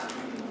fantastic.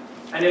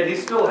 And yet he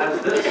still has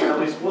this, at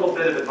least a little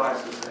bit of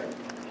advice to say.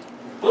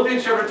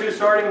 Philippians chapter 2,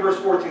 starting in verse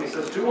 14, he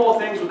says, do all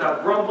things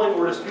without grumbling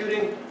or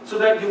disputing, so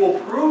that you will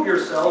prove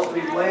yourselves to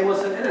be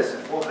blameless and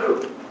innocent. Well,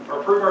 who?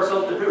 Or prove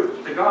ourselves to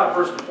who? To God,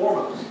 first and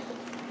foremost.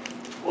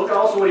 Look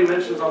also what he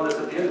mentions on this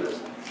at the end of this.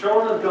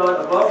 Children of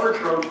God above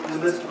reproach in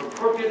the midst of a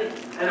crooked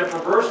and a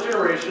perverse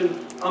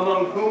generation,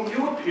 among whom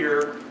you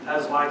appear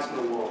as lights in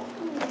the world.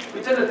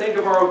 We tend to think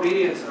of our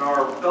obedience and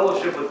our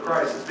fellowship with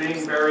Christ as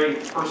being very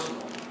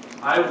personal.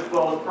 I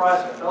dwell with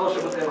Christ, I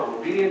fellowship with Him, I'm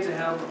obedient to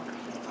Him.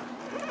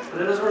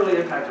 But it doesn't really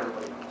impact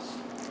everybody else.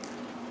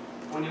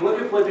 When you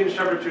look at Philippians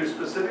chapter 2,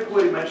 specifically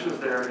what he mentions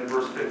there in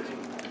verse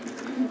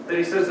 15, that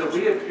he says that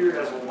we appear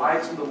as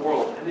lights in the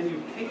world. And then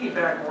you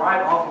piggyback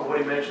right off of what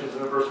he mentions in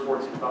verse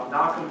 14 about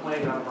not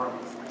complaining, not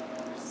grumbling.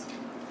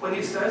 What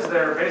he says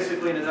there,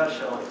 basically in a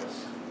nutshell,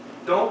 is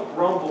don't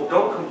grumble,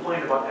 don't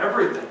complain about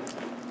everything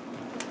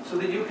so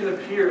that you can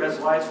appear as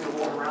lights in the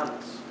world around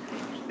us.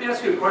 Let me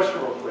ask you a question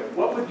real quick.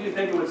 What would you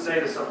think it would say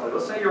to somebody?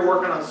 Let's say you're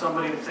working on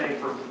somebody and saying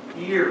for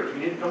years,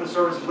 you need to come to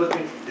services with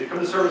me, you come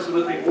to services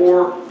with me,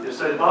 or you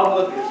study the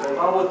Bible with me, you study the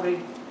Bible with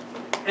me.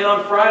 And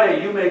on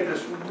Friday, you make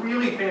this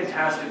really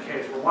fantastic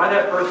case for why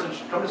that person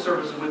should come to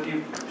services with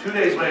you 2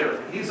 days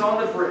later. He's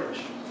on the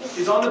bridge.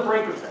 He's on the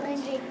brink of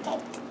things.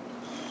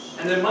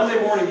 And then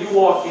Monday morning, you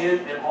walk in,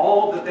 and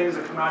all of the things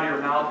that come out of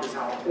your mouth is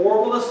how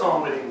horrible the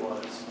song meeting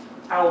was,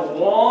 how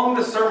long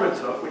the sermon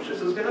took, which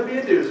this is going to be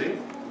a doozy,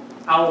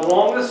 how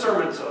long the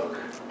sermon took,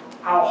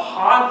 how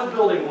hot the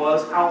building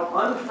was, how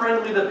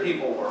unfriendly the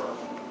people were.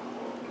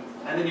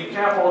 And then you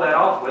cap all that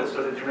off with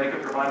so that you make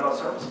up your mind about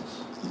services.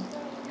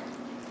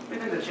 What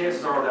do you think the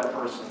chances are of that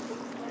person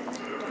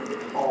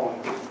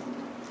following you?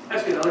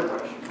 Ask you another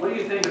question. What do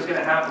you think is going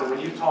to happen when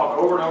you talk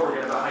over and over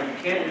again about how you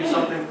can't do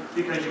something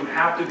because you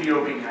have to be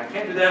obedient? I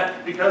can't do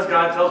that because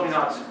God tells me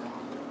not to.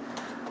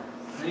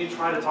 And then you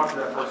try to talk to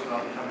that person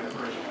about becoming a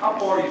Christian. How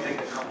far do you think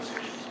that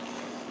conversation is?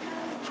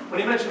 When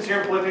he mentions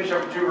here in Philippians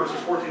chapter 2, verses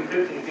 14 and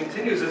 15, he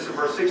continues this in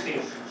verse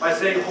 16 by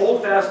saying,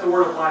 hold fast the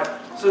word of life,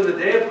 so in the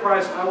day of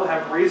Christ I will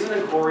have reason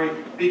and glory,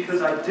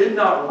 because I did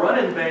not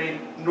run in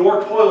vain,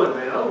 nor toil in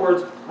vain. In other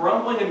words,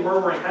 grumbling and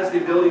murmuring has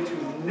the ability to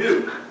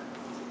nuke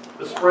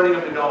the spreading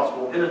of the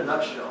gospel in a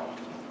nutshell.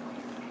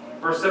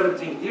 Verse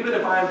 17, even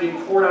if I am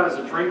being poured out as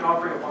a drink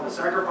offering upon the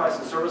sacrifice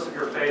and service of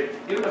your faith,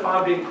 even if I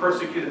am being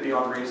persecuted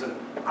beyond reason,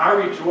 I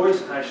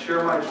rejoice and I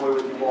share my joy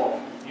with you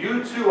all.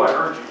 You too, I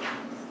urge you,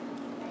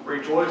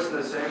 rejoice in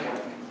the same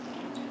way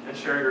and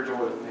share your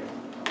joy with me.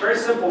 Very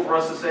simple for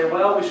us to say,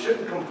 well, we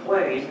shouldn't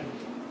complain.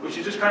 We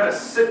should just kind of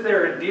sit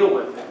there and deal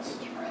with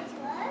it.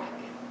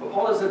 But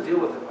Paul doesn't deal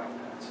with it like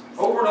that.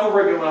 Over and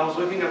over again when I was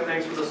looking up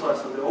things for this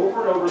lesson,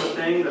 over and over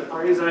the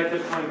phrase that I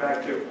kept coming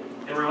back to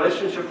in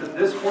relationship to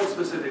this point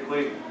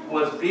specifically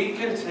was be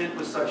content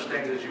with such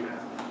things as you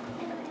have.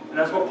 And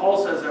that's what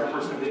Paul says there in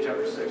 1 Timothy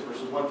chapter 6,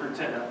 verses 1 through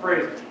 10. That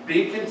phrase,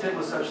 be content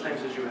with such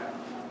things as you have.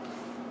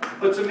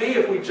 But to me,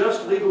 if we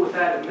just leave it with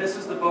that, it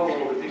misses the boat a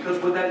little bit.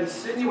 Because what that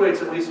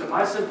insinuates, at least in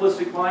my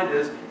simplistic mind,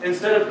 is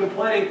instead of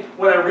complaining,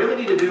 what I really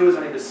need to do is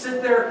I need to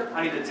sit there,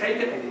 I need to take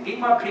it, I need to eat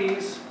my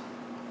peas,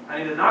 I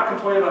need to not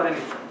complain about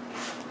anything.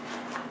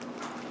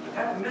 But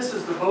that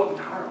misses the boat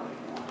entirely.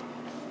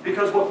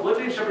 Because what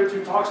Philippians chapter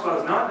 2 talks about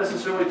is not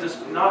necessarily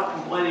just not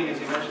complaining, as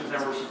he mentions in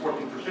verses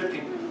 14 through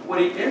 15. What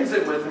he ends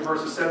it with in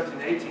verses 17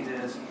 and 18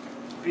 is,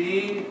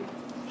 be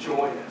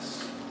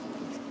joyous.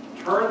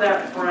 Turn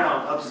that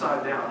frown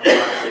upside down.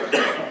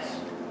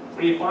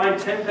 When you find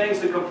 10 things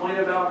to complain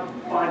about,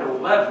 find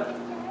 11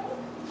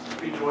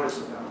 to be joyous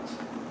about.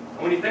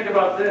 And when you think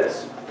about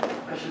this,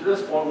 actually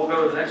this one, we'll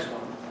go to the next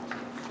one,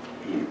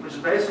 which is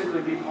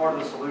basically be part of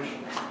the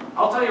solution.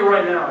 I'll tell you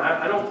right now, and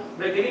I don't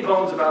make any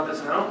bones about this,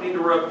 and I don't mean to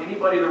rub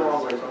anybody the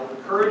wrong way, so I'll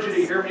encourage you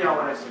to hear me out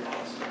when I say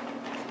this.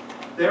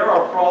 There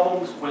are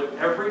problems with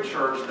every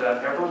church that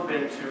I've ever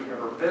been to,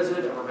 ever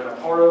visited, ever been a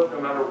part of, no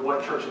matter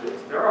what church it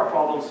is. There are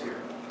problems here.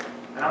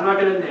 And I'm not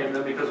going to name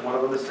them because one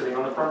of them is sitting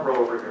on the front row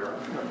over here.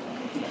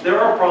 There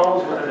are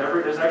problems within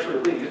every... There's actually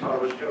Lee. You thought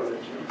it was Joe,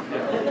 didn't you?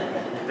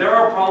 Yeah. There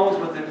are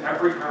problems within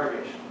every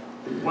congregation.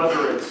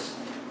 Whether it's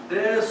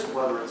this,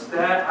 whether it's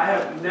that. I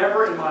have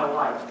never in my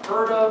life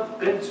heard of,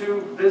 been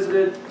to,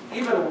 visited,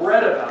 even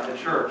read about a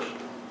church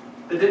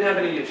that didn't have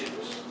any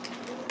issues.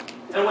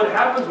 And what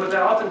happens with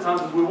that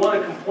oftentimes is we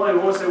want to complain. We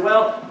want to say,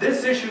 well,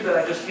 this issue that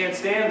I just can't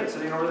stand, that's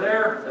sitting over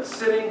there, that's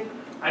sitting,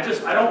 I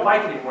don't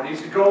like it anymore. It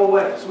needs to go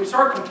away. So we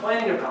start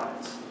complaining about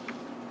it.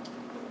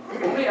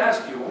 Let me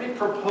ask you, let me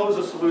propose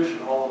a solution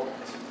to all of it.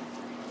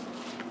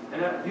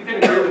 And you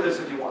can agree with this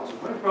if you want to.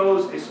 Let me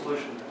propose a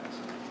solution to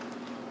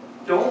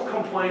that. Don't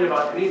complain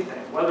about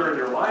anything, whether in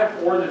your life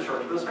or in the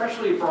church, but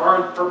especially for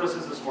our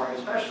purposes this morning,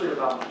 especially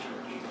about the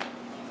church.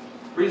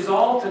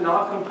 Resolve to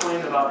not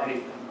complain about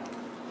anything,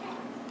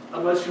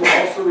 unless you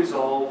also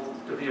resolve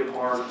to be a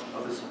part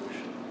of the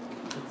solution.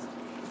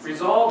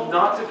 Resolve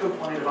not to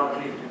complain about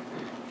anything,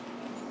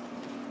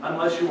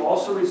 unless you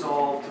also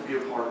resolve to be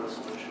a part of the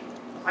solution.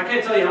 I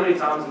can't tell you how many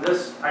times, and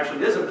this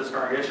actually isn't this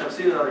congregation, I've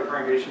seen it in other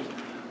congregations,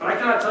 but I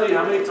cannot tell you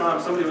how many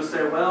times somebody would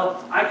say,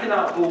 well, I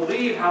cannot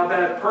believe how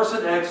bad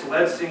person X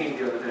led singing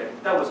the other day.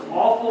 That was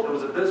awful, it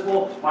was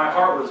abysmal, my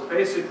heart was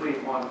basically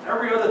on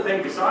every other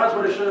thing besides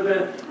what it should have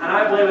been, and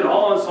I blame it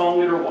all on song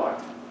leader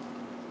Y.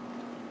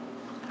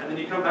 And then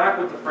you come back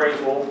with the phrase,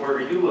 well, where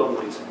are you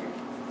lonely singing?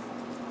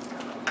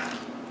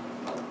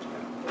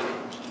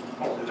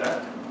 Won't do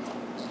that.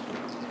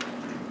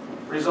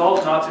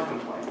 Resolve not to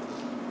complain,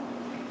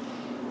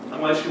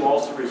 unless you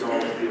also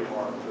resolve to be a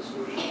part of the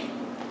solution.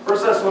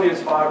 1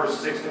 Thessalonians 5, verses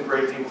 16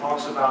 through 18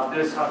 talks about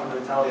this type of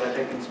mentality, I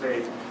think, in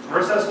spades.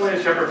 1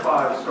 Thessalonians chapter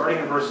 5, starting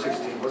in verse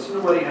 16, listen to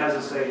what he has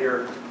to say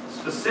here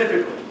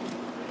specifically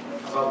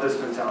about this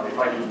mentality, if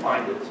I can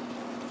find it.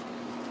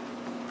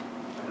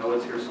 I know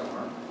it's here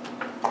somewhere.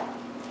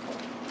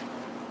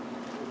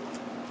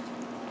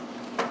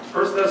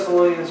 1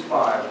 Thessalonians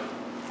 5.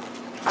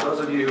 Those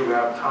of you who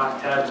have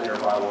tabs in your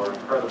Bible are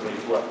incredibly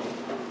lucky.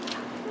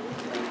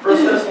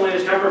 1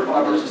 Thessalonians chapter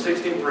 5, verses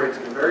 16 through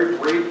 18, a very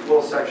brief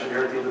little section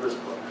here at the end of this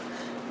book.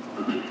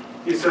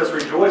 He says,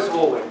 rejoice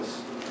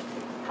always,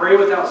 pray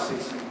without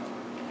ceasing.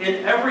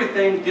 In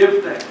everything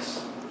give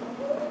thanks,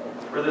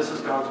 for this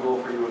is God's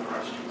will for you in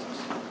Christ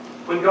Jesus.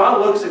 When God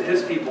looks at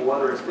his people,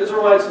 whether it's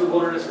Israelites in the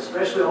wilderness,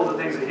 especially all the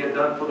things that he had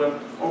done for them,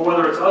 or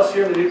whether it's us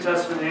here in the New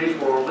Testament age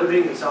where we're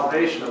living in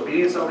salvation,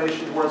 obedient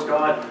salvation towards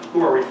God,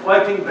 who are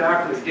reflecting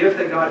back the gift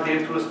that God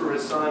gave to us through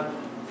his Son,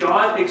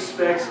 God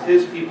expects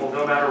his people,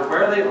 no matter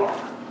where they are,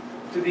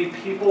 to be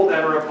people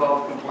that are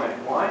above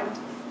complaining. Why?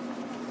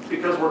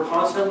 Because we're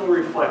constantly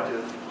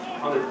reflective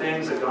on the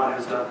things that God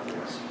has done for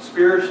us.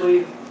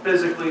 Spiritually,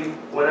 physically,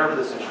 whatever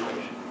the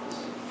situation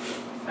is.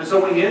 And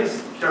so when he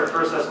ends 1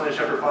 Thessalonians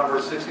chapter 5,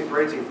 verse 16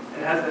 through 18,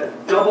 and has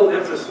that double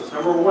emphasis,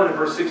 number one in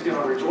verse 16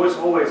 on rejoice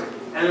always,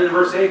 and then in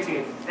verse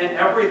 18, and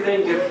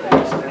everything give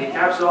thanks. And he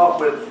caps it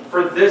off with,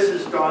 for this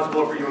is God's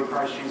will for you in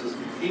Christ Jesus.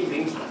 He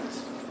means that.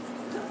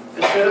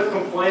 Instead of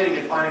complaining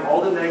and finding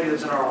all the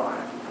negatives in our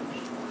life,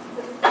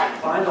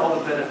 find all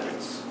the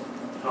benefits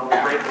and all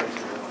the great things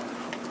in your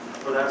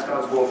life. For that's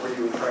God's will for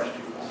you in Christ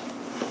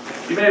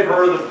Jesus. You may have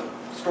heard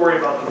the story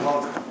about the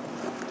monk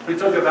who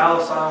took a vow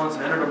of silence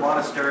and entered a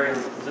monastery and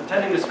was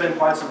intending to spend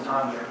quite some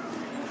time there.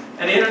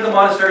 And he entered the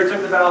monastery,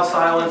 took the vow of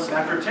silence, and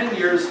after 10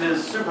 years,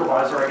 his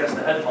supervisor, I guess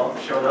the head monk,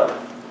 showed up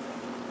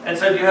and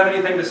said, do you have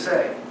anything to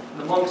say?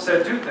 And the monk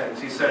said two things.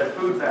 He said,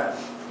 food bad.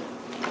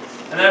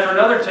 And after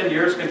another 10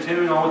 years,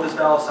 continuing on with this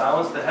vow of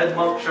silence, the head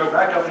monk showed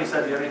back up and he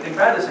said, do you have anything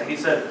bad to say? He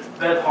said,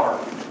 bed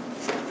hard.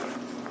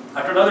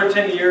 After another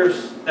 10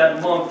 years,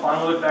 that monk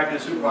finally looked back at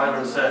his supervisor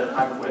and said,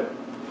 I quit.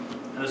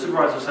 And the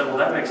supervisor said, well,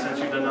 that makes sense.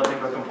 You've done nothing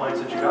but complain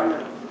since you got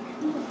here.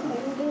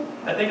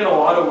 I think in a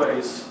lot of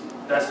ways,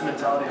 that's the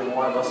mentality of a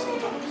lot of us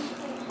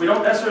sometimes. We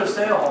don't necessarily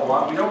say a whole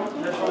lot. We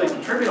don't necessarily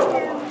contribute a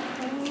whole lot.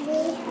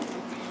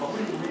 But we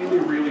really,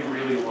 really,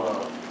 really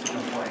love to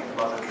complain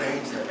about the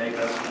things that make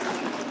us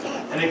happy.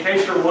 And in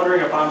case you're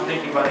wondering if I'm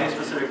thinking about any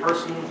specific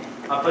person,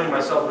 I'm putting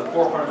myself at the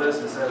forefront of this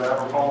and say that I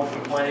have a problem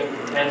with complaining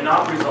and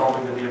not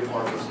resolving to be a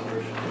part of the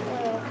solution.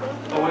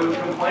 But we would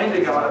complain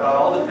to God about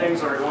all the things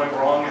that are going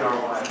wrong in our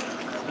life,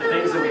 the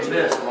things that we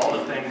miss, and all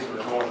the things that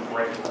are going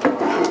great in our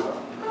life as well.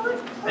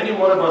 Any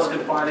one of us can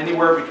find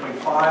anywhere between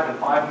 5 and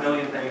 5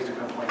 million things to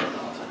complain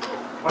about.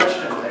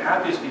 Question, the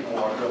happiest people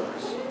are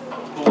those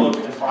who look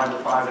and find the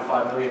 5 to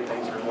 5 million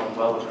things that are going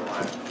well with their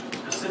life.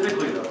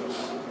 Specifically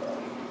those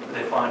that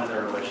they find in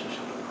their relationship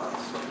with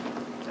Christ.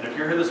 And if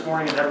you're here this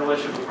morning and that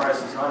relationship with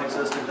Christ is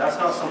non-existent, that's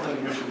not something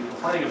that you should be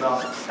complaining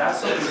about. That's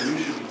something that you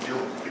should be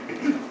doing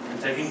and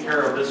taking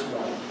care of this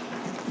morning.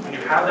 When you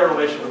have that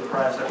relationship with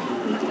Christ, that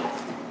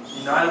you're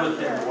united with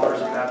Him in the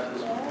waters of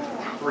baptism,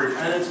 through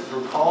repentance,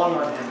 through calling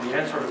on Him, the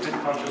answer of good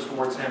conscience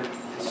towards Him,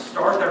 and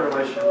start that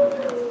relationship with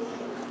Him,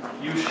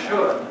 you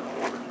should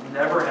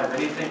never have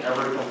anything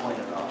ever to complain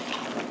about,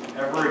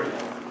 ever again,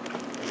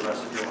 for the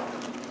rest of your life.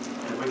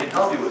 And if we can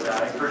help you with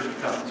that, I encourage you to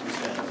come as we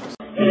stand.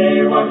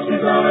 He once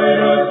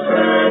desired us,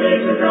 ready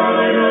to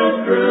guide us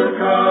through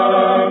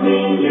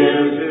coming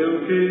years.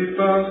 He'll keep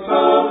us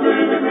all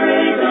through the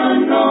great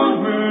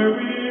unknown, where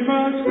we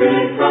must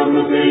speak from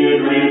the seed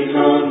we've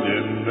sown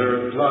in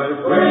earth's life.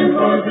 When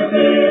forth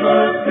deceive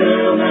us,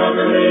 He'll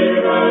never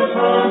leave us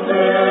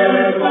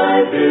haunted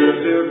by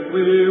fears. If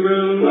we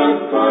will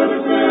look for the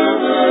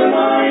silver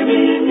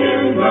lining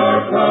in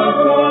our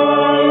clouds,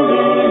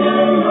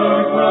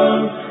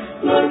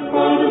 look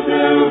for the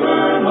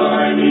silver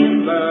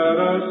lining. Let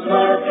us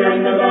walk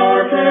in the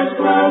darkest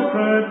clouds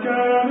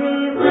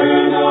together.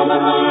 When on the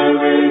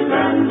highways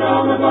and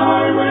on the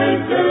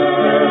byways,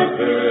 death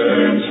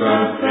in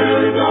trust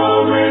there is all.